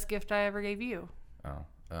 What's the best gift I ever gave you?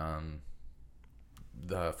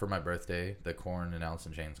 For my birthday, the Korn and Alice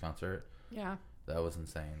in Chains concert. Yeah. That was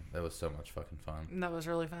insane. That was so much fucking fun. That was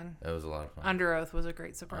really fun. That was a lot of fun. Under Oath was a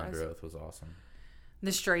great surprise. Under Oath was awesome.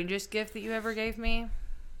 The strangest gift that you ever gave me?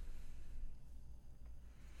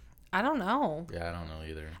 I don't know. Yeah, I don't know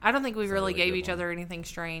either. I don't think we really gave each other anything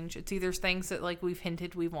strange. It's either things that, like, we've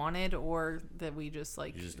hinted we wanted, or that we just,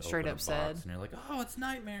 like, straight up said. And you're like, oh, it's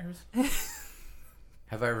nightmares.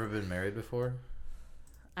 Have I ever been married before?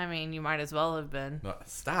 I mean, you might as well have been. No,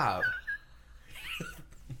 stop.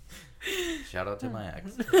 Shout out to my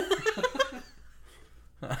ex.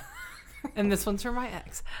 And this one's for my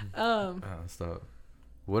ex. Stop.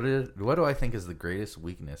 What do I think is the greatest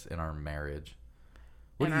weakness in our marriage?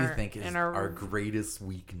 What do you think is our greatest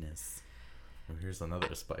weakness? Well, here's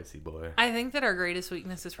another spicy boy. I think that our greatest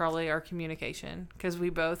weakness is probably our communication, because we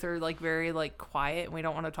both are like very like quiet and we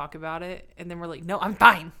don't want to talk about it, and then we're like, no, I'm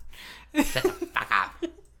fine. Shut the fuck up.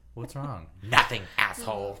 What's wrong? Nothing,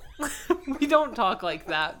 asshole. We don't talk like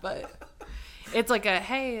that, but it's like a,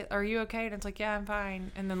 hey, are you okay? And it's like, yeah, I'm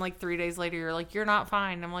fine. And then like 3 days later, you're like, you're not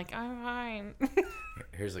fine. And I'm like, I'm fine.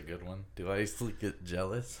 Here's a good one. Do I used to get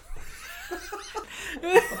jealous?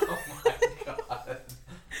 Oh my God.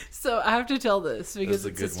 So I have to tell this because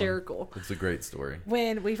it's hysterical. One. It's a great story.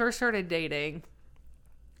 When we first started dating,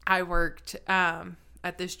 I worked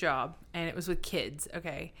at this job, and it was with kids.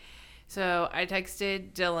 Okay. So I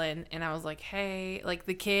texted Dylan, and I was like, hey, like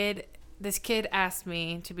this kid asked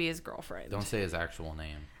me to be his girlfriend. Don't say his actual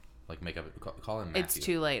name. Like, make up, call him Matthew. It's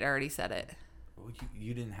too late. I already said it. Well,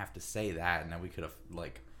 you didn't have to say that, and then we could have,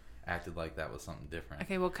 like, acted like that was something different.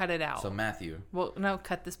 Okay, we'll cut it out. So Matthew. Well, no,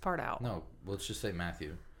 cut this part out. No, let's just say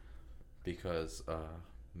Matthew. Because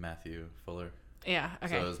Matthew Fuller. Yeah,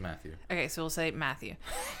 okay. So it was Matthew. Okay, so we'll say Matthew.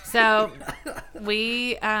 So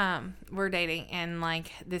we were dating, and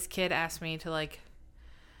like this kid asked me to like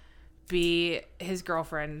be his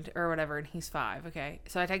girlfriend or whatever, and he's 5. Okay.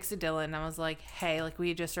 So I texted Dylan, and I was like, hey, like we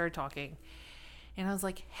had just started talking. And I was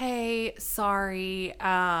like, hey, sorry,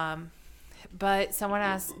 but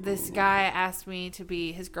this guy asked me to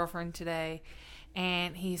be his girlfriend today,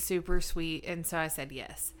 and he's super sweet, and so I said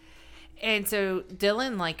yes. And so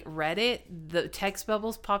Dylan, like, read it, the text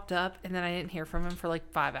bubbles popped up, and then I didn't hear from him for,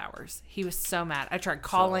 like, 5 hours. He was so mad. I tried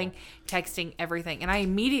calling, texting, everything, and I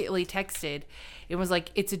immediately texted. It was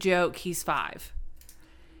like, it's a joke, he's 5.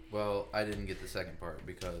 Well, I didn't get the second part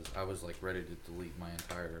because I was, like, ready to delete my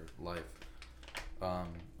entire life.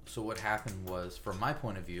 So what happened was, from my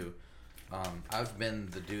point of view, I've been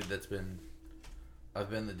the dude that's been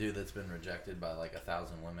rejected by like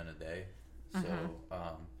 1,000 women a day. So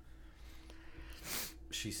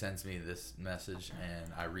she sends me this message,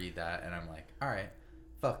 and I read that, and I'm like, all right,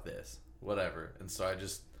 fuck this, whatever. And so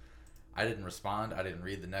I didn't respond. I didn't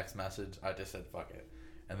read the next message. I just said fuck it.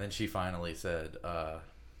 And then she finally said,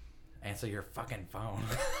 answer your fucking phone.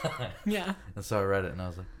 Yeah. And so I read it, and I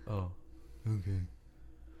was like, oh, okay.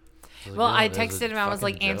 Well, I texted him. I was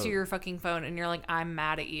like, answer your fucking phone. And you're like, I'm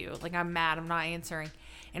mad at you. Like, I'm mad. I'm not answering.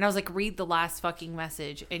 And I was like, read the last fucking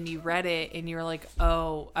message. And you read it. And you're like,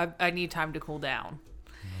 oh, I need time to cool down.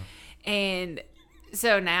 Yeah. And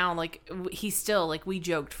so now, like, he's still, like, we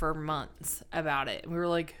joked for months about it. We were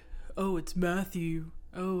like, oh, it's Matthew.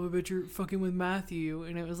 Oh, I bet you're fucking with Matthew.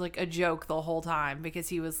 And it was like a joke the whole time because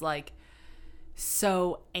he was, like,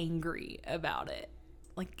 so angry about it.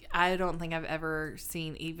 Like, I don't think I've ever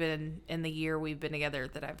seen, even in the year we've been together,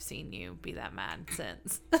 that I've seen you be that mad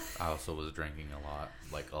since. I also was drinking a lot,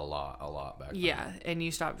 like a lot back then. Yeah, and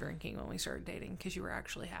you stopped drinking when we started dating because you were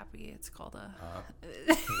actually happy. It's called a...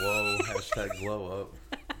 whoa, hashtag glow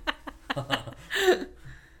up.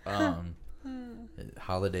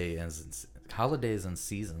 Holidays and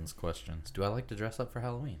seasons questions. Do I like to dress up for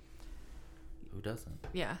Halloween? Who doesn't?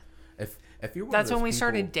 Yeah. If you're one That's of those when we people,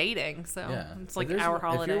 started dating, so yeah. It's like our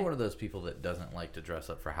holiday. If you're one of those people that doesn't like to dress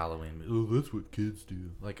up for Halloween, oh, that's what kids do.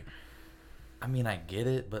 Like, I mean, I get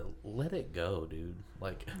it, but let it go, dude.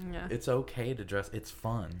 Like, yeah. It's okay to dress. It's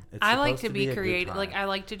fun. I like to be creative. Like, I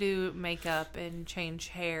like to do makeup and change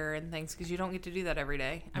hair and things because you don't get to do that every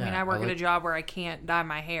day. I mean, I work at a job where I can't dye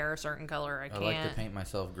my hair a certain color. I like to paint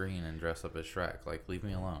myself green and dress up as Shrek. Like, leave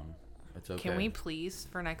me alone. It's okay. Can we please,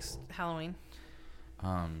 for next Halloween?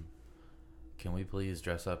 Can we please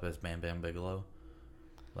dress up as Bam Bam Bigelow?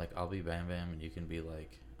 Like, I'll be Bam Bam, and you can be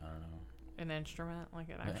like, I don't know. An instrument? Like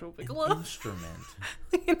an actual Bigelow? An instrument.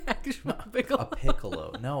 An actual Bigelow. A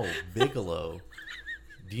piccolo. No, Bigelow.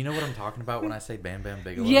 Do you know what I'm talking about when I say Bam Bam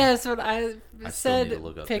Bigelow? Yes, when I said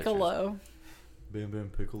piccolo. Pictures. Bam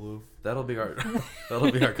Bam Piccolo. That'll be our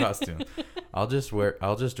costume. I'll just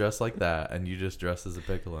dress like that, and you just dress as a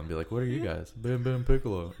piccolo and be like, what are you guys? Bam Bam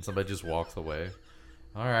Piccolo. And somebody just walks away.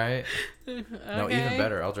 All right. Okay. No, even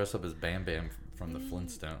better. I'll dress up as Bam Bam from the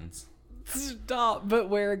Flintstones. Stop, but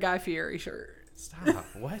wear a Guy Fieri shirt. Stop.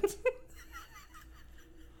 What?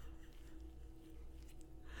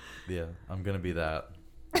 Yeah, I'm going to be that.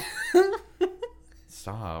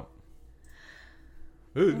 Stop.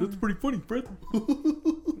 Hey, that's pretty funny, Fred.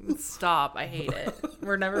 Stop. I hate it.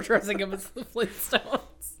 We're never dressing up as the Flintstones.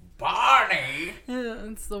 Barney! honey.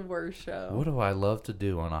 It's the worst show. What do I love to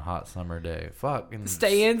do on a hot summer day? Fucking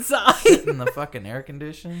stay inside. Sit in the fucking air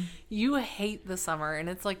condition. You hate the summer, and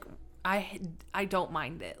it's like I don't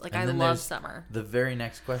mind it. Like, And I then love there's summer. The very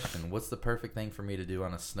next question: what's the perfect thing for me to do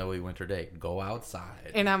on a snowy winter day? Go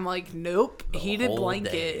outside. And I'm like, nope, The heated whole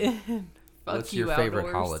blanket. day. Fuck What's you, your favorite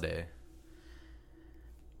outdoors. holiday?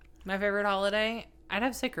 My favorite holiday? I'd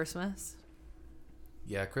have to say Christmas.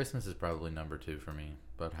 Yeah, Christmas is probably number 2 for me.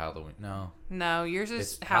 But Halloween, no. No, yours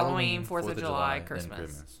is It's Halloween, 4th of July, then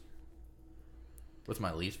Christmas. What's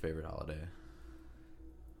my least favorite holiday?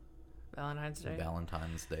 Valentine's Day.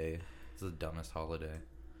 Valentine's Day. It's the dumbest holiday.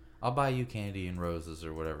 I'll buy you candy and roses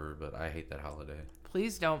or whatever, but I hate that holiday.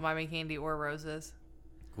 Please don't buy me candy or roses.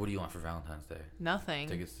 What do you want for Valentine's Day? Nothing.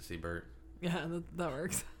 Tickets to see Bert. Yeah, that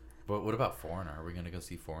works. But what about Foreigner? Are we going to go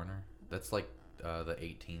see Foreigner? That's like the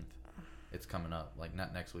 18th. It's coming up. Like,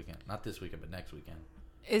 not next weekend. Not this weekend, but next weekend.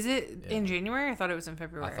 Is it in January? I thought it was in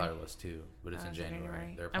February. I thought it was too, but it's in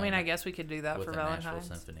January. I mean, I guess we could do that with for the Valentine's.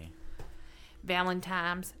 Nashville Symphony.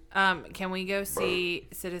 Valentine's. Can we go see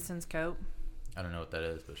Citizens Cope? I don't know what that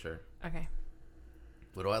is, but sure. Okay.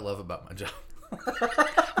 What do I love about my job?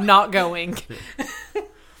 Not going.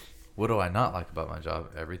 What do I not like about my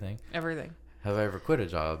job? Everything. Everything. Have I ever quit a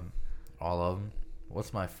job? All of them.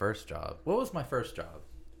 What's my first job? What was my first job?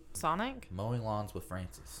 Sonic? Mowing lawns with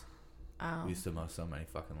Francis. Oh. We used to mow so many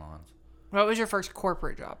fucking lawns. What was your first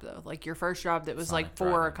corporate job, though? Like, your first job that was, Sonic like, for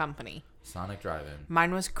Drive-In. a company? Sonic Drive-In.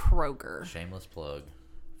 Mine was Kroger. Shameless plug.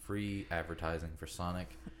 Free advertising for Sonic.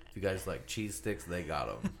 If you guys like cheese sticks, they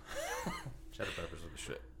got them. Cheddar peppers are the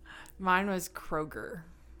shit. Mine was Kroger.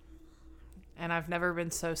 And I've never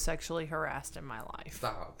been so sexually harassed in my life.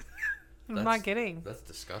 Stop. I'm not kidding. That's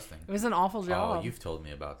disgusting. It was an awful job. Oh, you've told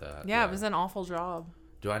me about that. Yeah, it was an awful job.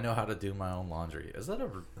 Do I know how to do my own laundry? Is that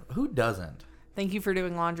who doesn't? Thank you for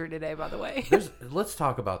doing laundry today, by the way. Let's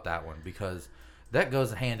talk about that one because that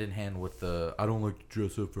goes hand in hand with the I don't like to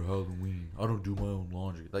dress up for Halloween. I don't do my own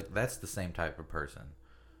laundry. Like, that's the same type of person.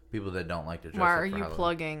 People that don't like to dress up for Halloween.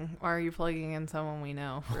 Why are you plugging in someone we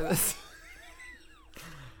know for this?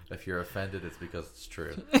 If you're offended, it's because it's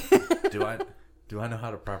true. Do I know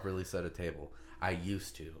how to properly set a table? I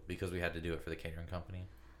used to because we had to do it for the catering company.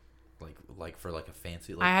 Like for like a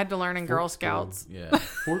fancy. Like, I had to learn in Girl Scouts. Yeah,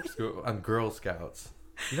 on Girl Scouts.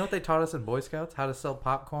 You know what they taught us in Boy Scouts? How to sell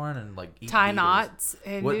popcorn and like eat tie beetles. knots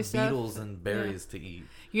and what do stuff. beetles and berries to eat.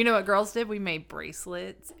 You know what girls did? We made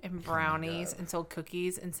bracelets and brownies and sold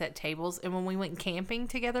cookies and set tables. And when we went camping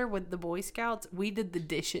together with the Boy Scouts, we did the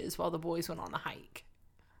dishes while the boys went on the hike.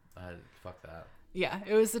 Fuck that. Yeah,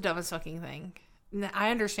 it was the dumbest fucking thing. I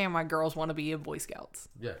understand why girls want to be in Boy Scouts.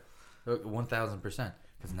 Yeah, 1,000%.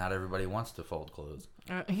 Because not everybody wants to fold clothes.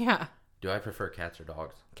 Yeah. Do I prefer cats or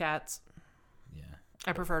dogs? Cats. Yeah.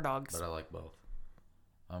 I prefer dogs. But I like both.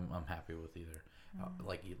 I'm happy with either.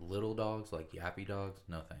 Like little dogs, like yappy dogs,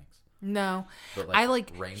 no thanks. No. But I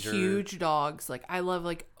like Ranger, huge dogs. Like, I love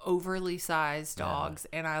like overly sized dogs.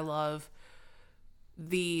 And I love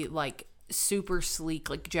the like super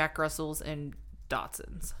sleek like Jack Russells and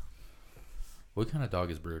Dachshunds. What kind of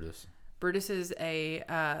dog is Brutus? Brutus is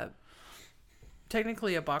a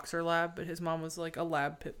technically a boxer lab, but his mom was like a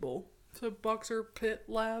lab pit bull. So boxer pit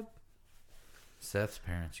lab. Seth's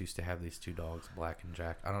parents used to have these 2 dogs, Black and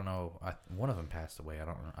Jack. I don't know. One of them passed away. I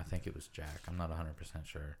don't know. I think it was Jack. I'm not 100%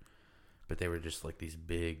 sure. But they were just like these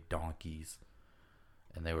big donkeys.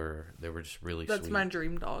 And they were just really sweet. That's my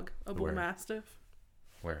dream dog, a bull mastiff.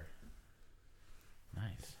 Where?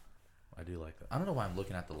 Nice. I do like that. I don't know why I'm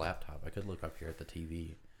looking at the laptop. I could look up here at the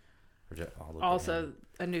TV. Also,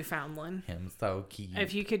 a Newfoundland. Him so cute.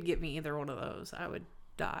 If you could get me either one of those, I would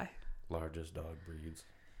die. Largest dog breeds.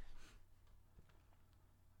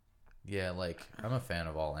 Yeah, like, I'm a fan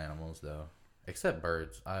of all animals, though. Except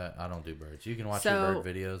birds. I don't do birds. You can watch your bird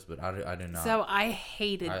videos, but I do not. So, I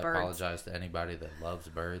hated birds. I apologize to anybody that loves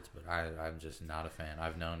birds, but I'm just not a fan.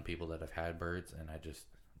 I've known people that have had birds, and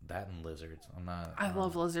that and lizards. I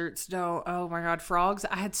love lizards. No, oh my God. Frogs.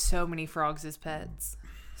 I had so many frogs as pets.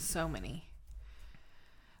 So many.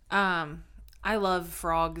 I love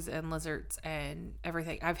frogs and lizards and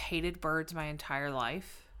everything. I've hated birds my entire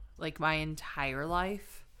life. Like, my entire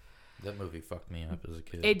life. That movie fucked me up as a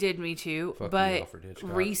kid. It did me too. Fuck but you, Alfred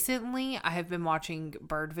Hitchcock. Recently, I have been watching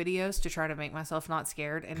bird videos to try to make myself not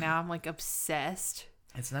scared. And now I'm like obsessed.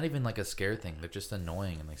 It's not even like a scare thing. They're just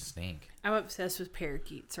annoying and they stink. I'm obsessed with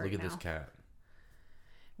parakeets right now. Look at this cat.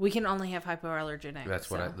 We can only have hypoallergenic.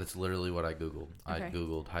 That's literally what I Googled. Okay. I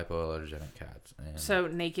Googled hypoallergenic cats. And so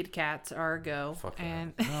naked cats are a go. Fuck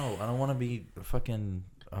and that. No, I don't want to be fucking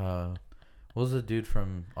What was the dude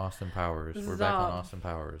from Austin Powers? We're back on Zod. Austin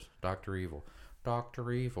Powers. Dr. Evil.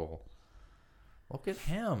 Dr. Evil. Look at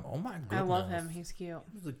him. Oh my goodness. I love him. He's cute.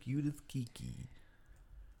 He's the cutest Kiki.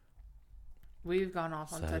 We've gone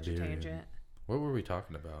off on such a tangent. What were we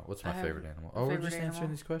talking about? What's my favorite animal? Oh, we're just answering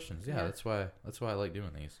these questions. Yeah, that's why I like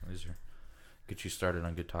doing these. These are get you started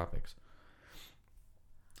on good topics.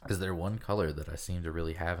 Is there one color that I seem to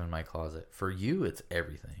really have in my closet? For you, it's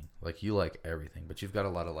everything. Like, you like everything, but you've got a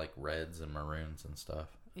lot of, like, reds and maroons and stuff.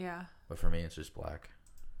 Yeah. But for me, it's just black.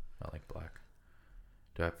 I like black.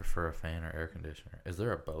 Do I prefer a fan or air conditioner? Is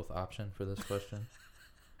there a both option for this question?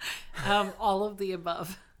 All of the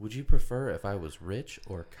above. Would you prefer if I was rich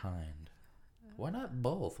or kind? Why not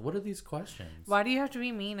both? What are these questions? Why do you have to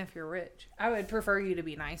be mean if you're rich? I would prefer you to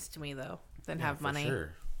be nice to me, though, than have money.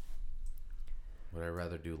 Sure. Would I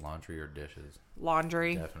rather do laundry or dishes?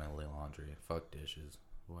 Laundry. Definitely laundry. Fuck dishes.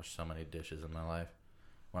 I washed so many dishes in my life.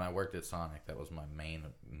 When I worked at Sonic, that was my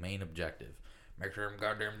main objective. Make sure them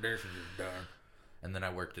goddamn dishes is done. And then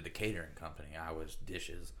I worked at a catering company. I was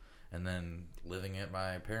dishes. And then living at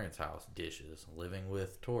my parents' house, dishes. Living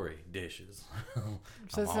with Tori, dishes.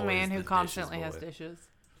 So it's a man who constantly has dishes.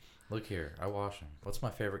 Look here, I wash them. What's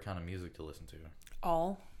my favorite kind of music to listen to?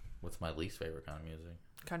 All. What's my least favorite kind of music?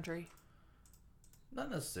 Country. Not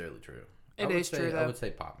necessarily true. It is true, though. I would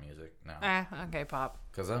say pop music now. Okay, pop.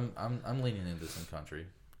 Because I'm leaning into some country.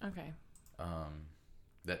 Okay.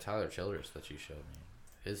 That Tyler Childers that you showed me,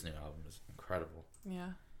 his new album is incredible.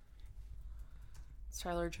 Yeah. It's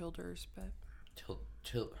Tyler Childers, but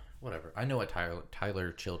whatever. I know a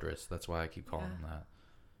Tyler Childress. That's why I keep calling him that.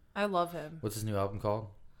 I love him. What's his new album called?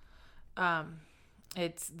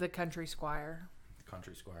 It's The Country Squire.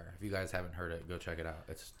 Country Squire. If you guys haven't heard it, go check it out.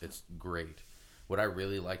 It's great. What I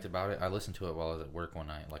really liked about it, I listened to it while I was at work one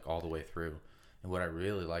night, like all the way through. And what I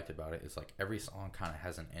really liked about it is like every song kind of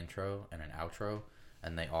has an intro and an outro,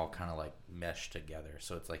 and they all kind of like mesh together.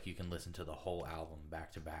 So it's like you can listen to the whole album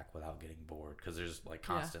back to back without getting bored because there's like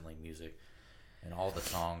constantly music, and all the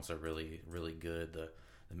songs are really, really good. The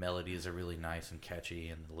melodies are really nice and catchy,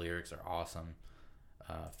 and the lyrics are awesome.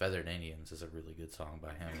 Feathered Indians is a really good song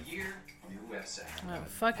by him.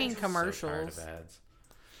 Fucking commercials. So tired of ads.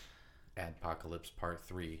 Adpocalypse Part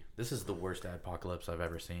 3. This is the worst Adpocalypse I've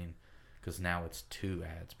ever seen because now it's 2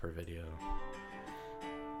 ads per video.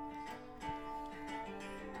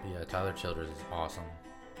 But yeah, Tyler Childers is awesome.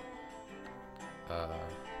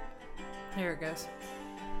 Here it goes.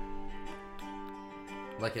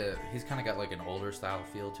 He's kind of got like an older style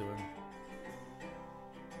feel to him.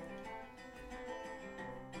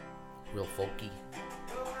 Real folky.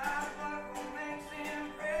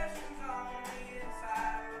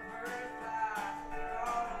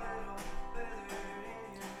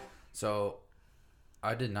 So,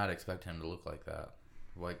 I did not expect him to look like that.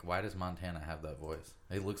 Like, why does Montana have that voice?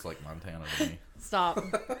 He looks like Montana to me. Stop.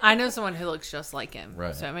 I know someone who looks just like him.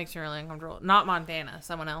 Right. So it makes me really uncomfortable. Not Montana,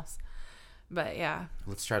 someone else. But yeah.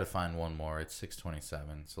 Let's try to find one more. It's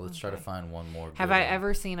 6:27. So let's try to find one more. Have I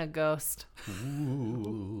ever seen a ghost?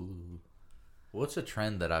 Ooh. What's a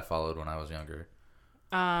trend that I followed when I was younger?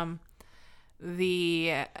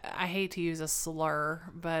 I hate to use a slur,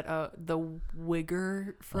 but the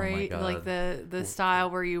wigger phrase, like the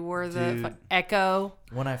style where you wore the echo.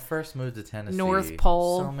 When I first moved to Tennessee, North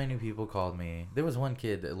Pole. So many people called me. There was one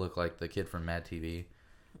kid that looked like the kid from Mad TV.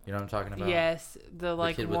 You know what I'm talking about? Yes, the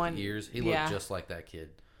kid with the ears. He looked just like that kid.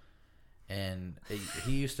 And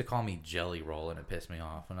he used to call me Jelly Roll, and it pissed me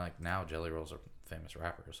off. And like now, Jelly Roll's a famous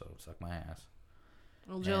rapper, so suck my ass.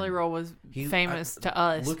 Well, Jelly Roll was famous to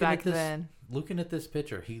us back then. Looking at this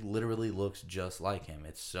picture, he literally looks just like him.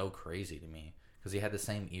 It's so crazy to me because he had the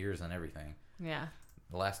same ears and everything. Yeah.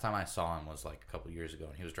 The last time I saw him was like a couple years ago,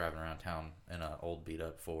 and he was driving around town in an old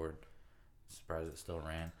beat-up Ford. Surprised it still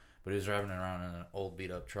ran. But he was driving around in an old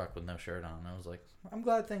beat-up truck with no shirt on. And I was like, I'm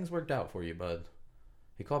glad things worked out for you, bud.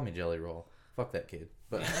 He called me Jelly Roll. Fuck that kid.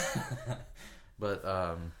 But,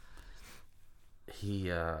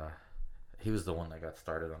 he was the one that got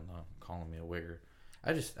started on calling me a wigger.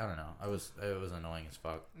 I don't know. It was annoying as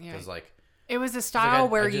fuck. Yeah. Like, it was a style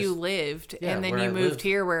where you lived, and then you moved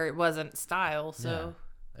here where it wasn't style. So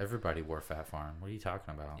everybody wore Fat Farm. What are you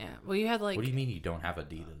talking about? Yeah. Well, you had like. What do you mean you don't have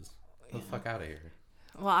Adidas? Get the fuck out of here.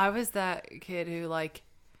 Well, I was that kid who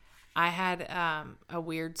I had a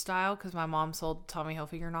weird style because my mom sold Tommy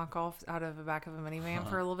Hilfiger knockoffs out of the back of a minivan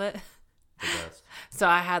for a little bit. The best. So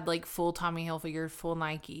I had full Tommy Hilfiger, full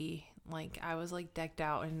Nike. I was decked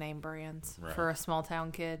out in name brands for a small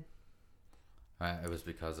town kid. It was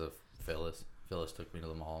because of Phyllis. Phyllis took me to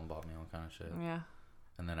the mall and bought me all kind of shit. Yeah.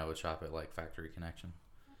 And then I would shop at Factory Connection.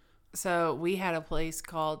 So we had a place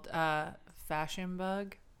called Fashion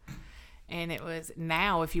Bug. And it was,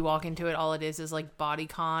 now if you walk into it, all it is like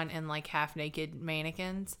bodycon and like half naked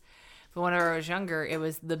mannequins. But whenever I was younger, it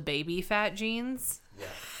was the baby fat jeans. Yeah.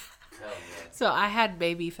 Hell yeah. So I had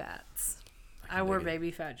baby fats. I wore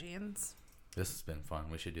baby fat jeans. This has been fun.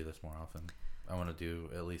 We should do this more often. I want to do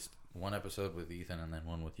at least one episode with Ethan and then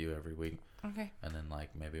one with you every week. Okay. And then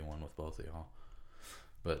like maybe one with both of y'all.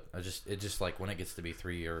 But it just like when it gets to be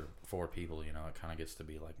 3 or 4 people, you know, it kind of gets to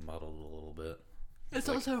be like muddled a little bit. It's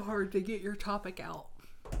like, also hard to get your topic out.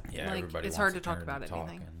 Yeah, like, everybody. It's hard to talk about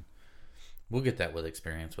anything. And we'll get that with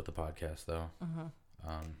experience with the podcast, though.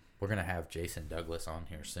 Mm-hmm. We're gonna have Jason Douglas on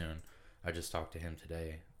here soon. I just talked to him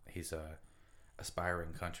today. He's a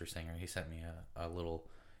aspiring country singer. He sent me a little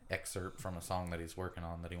excerpt from a song that he's working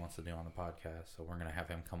on that he wants to do on the podcast. So we're gonna have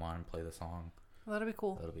him come on and play the song. Well, that'll be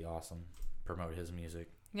cool. That'll be awesome. Promote his music.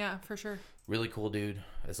 Yeah, for sure. Really cool dude.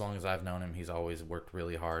 As long as I've known him, he's always worked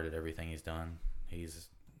really hard at everything he's done. He's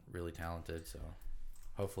really talented, so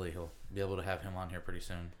hopefully he'll be able to have him on here pretty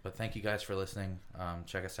soon. But thank you guys for listening.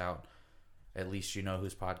 Check us out. At least you know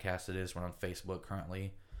whose podcast it is. We're on Facebook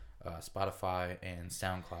currently, Spotify, and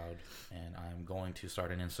SoundCloud. And I'm going to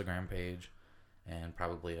start an Instagram page and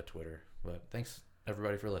probably a Twitter. But thanks,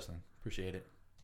 everybody, for listening. Appreciate it.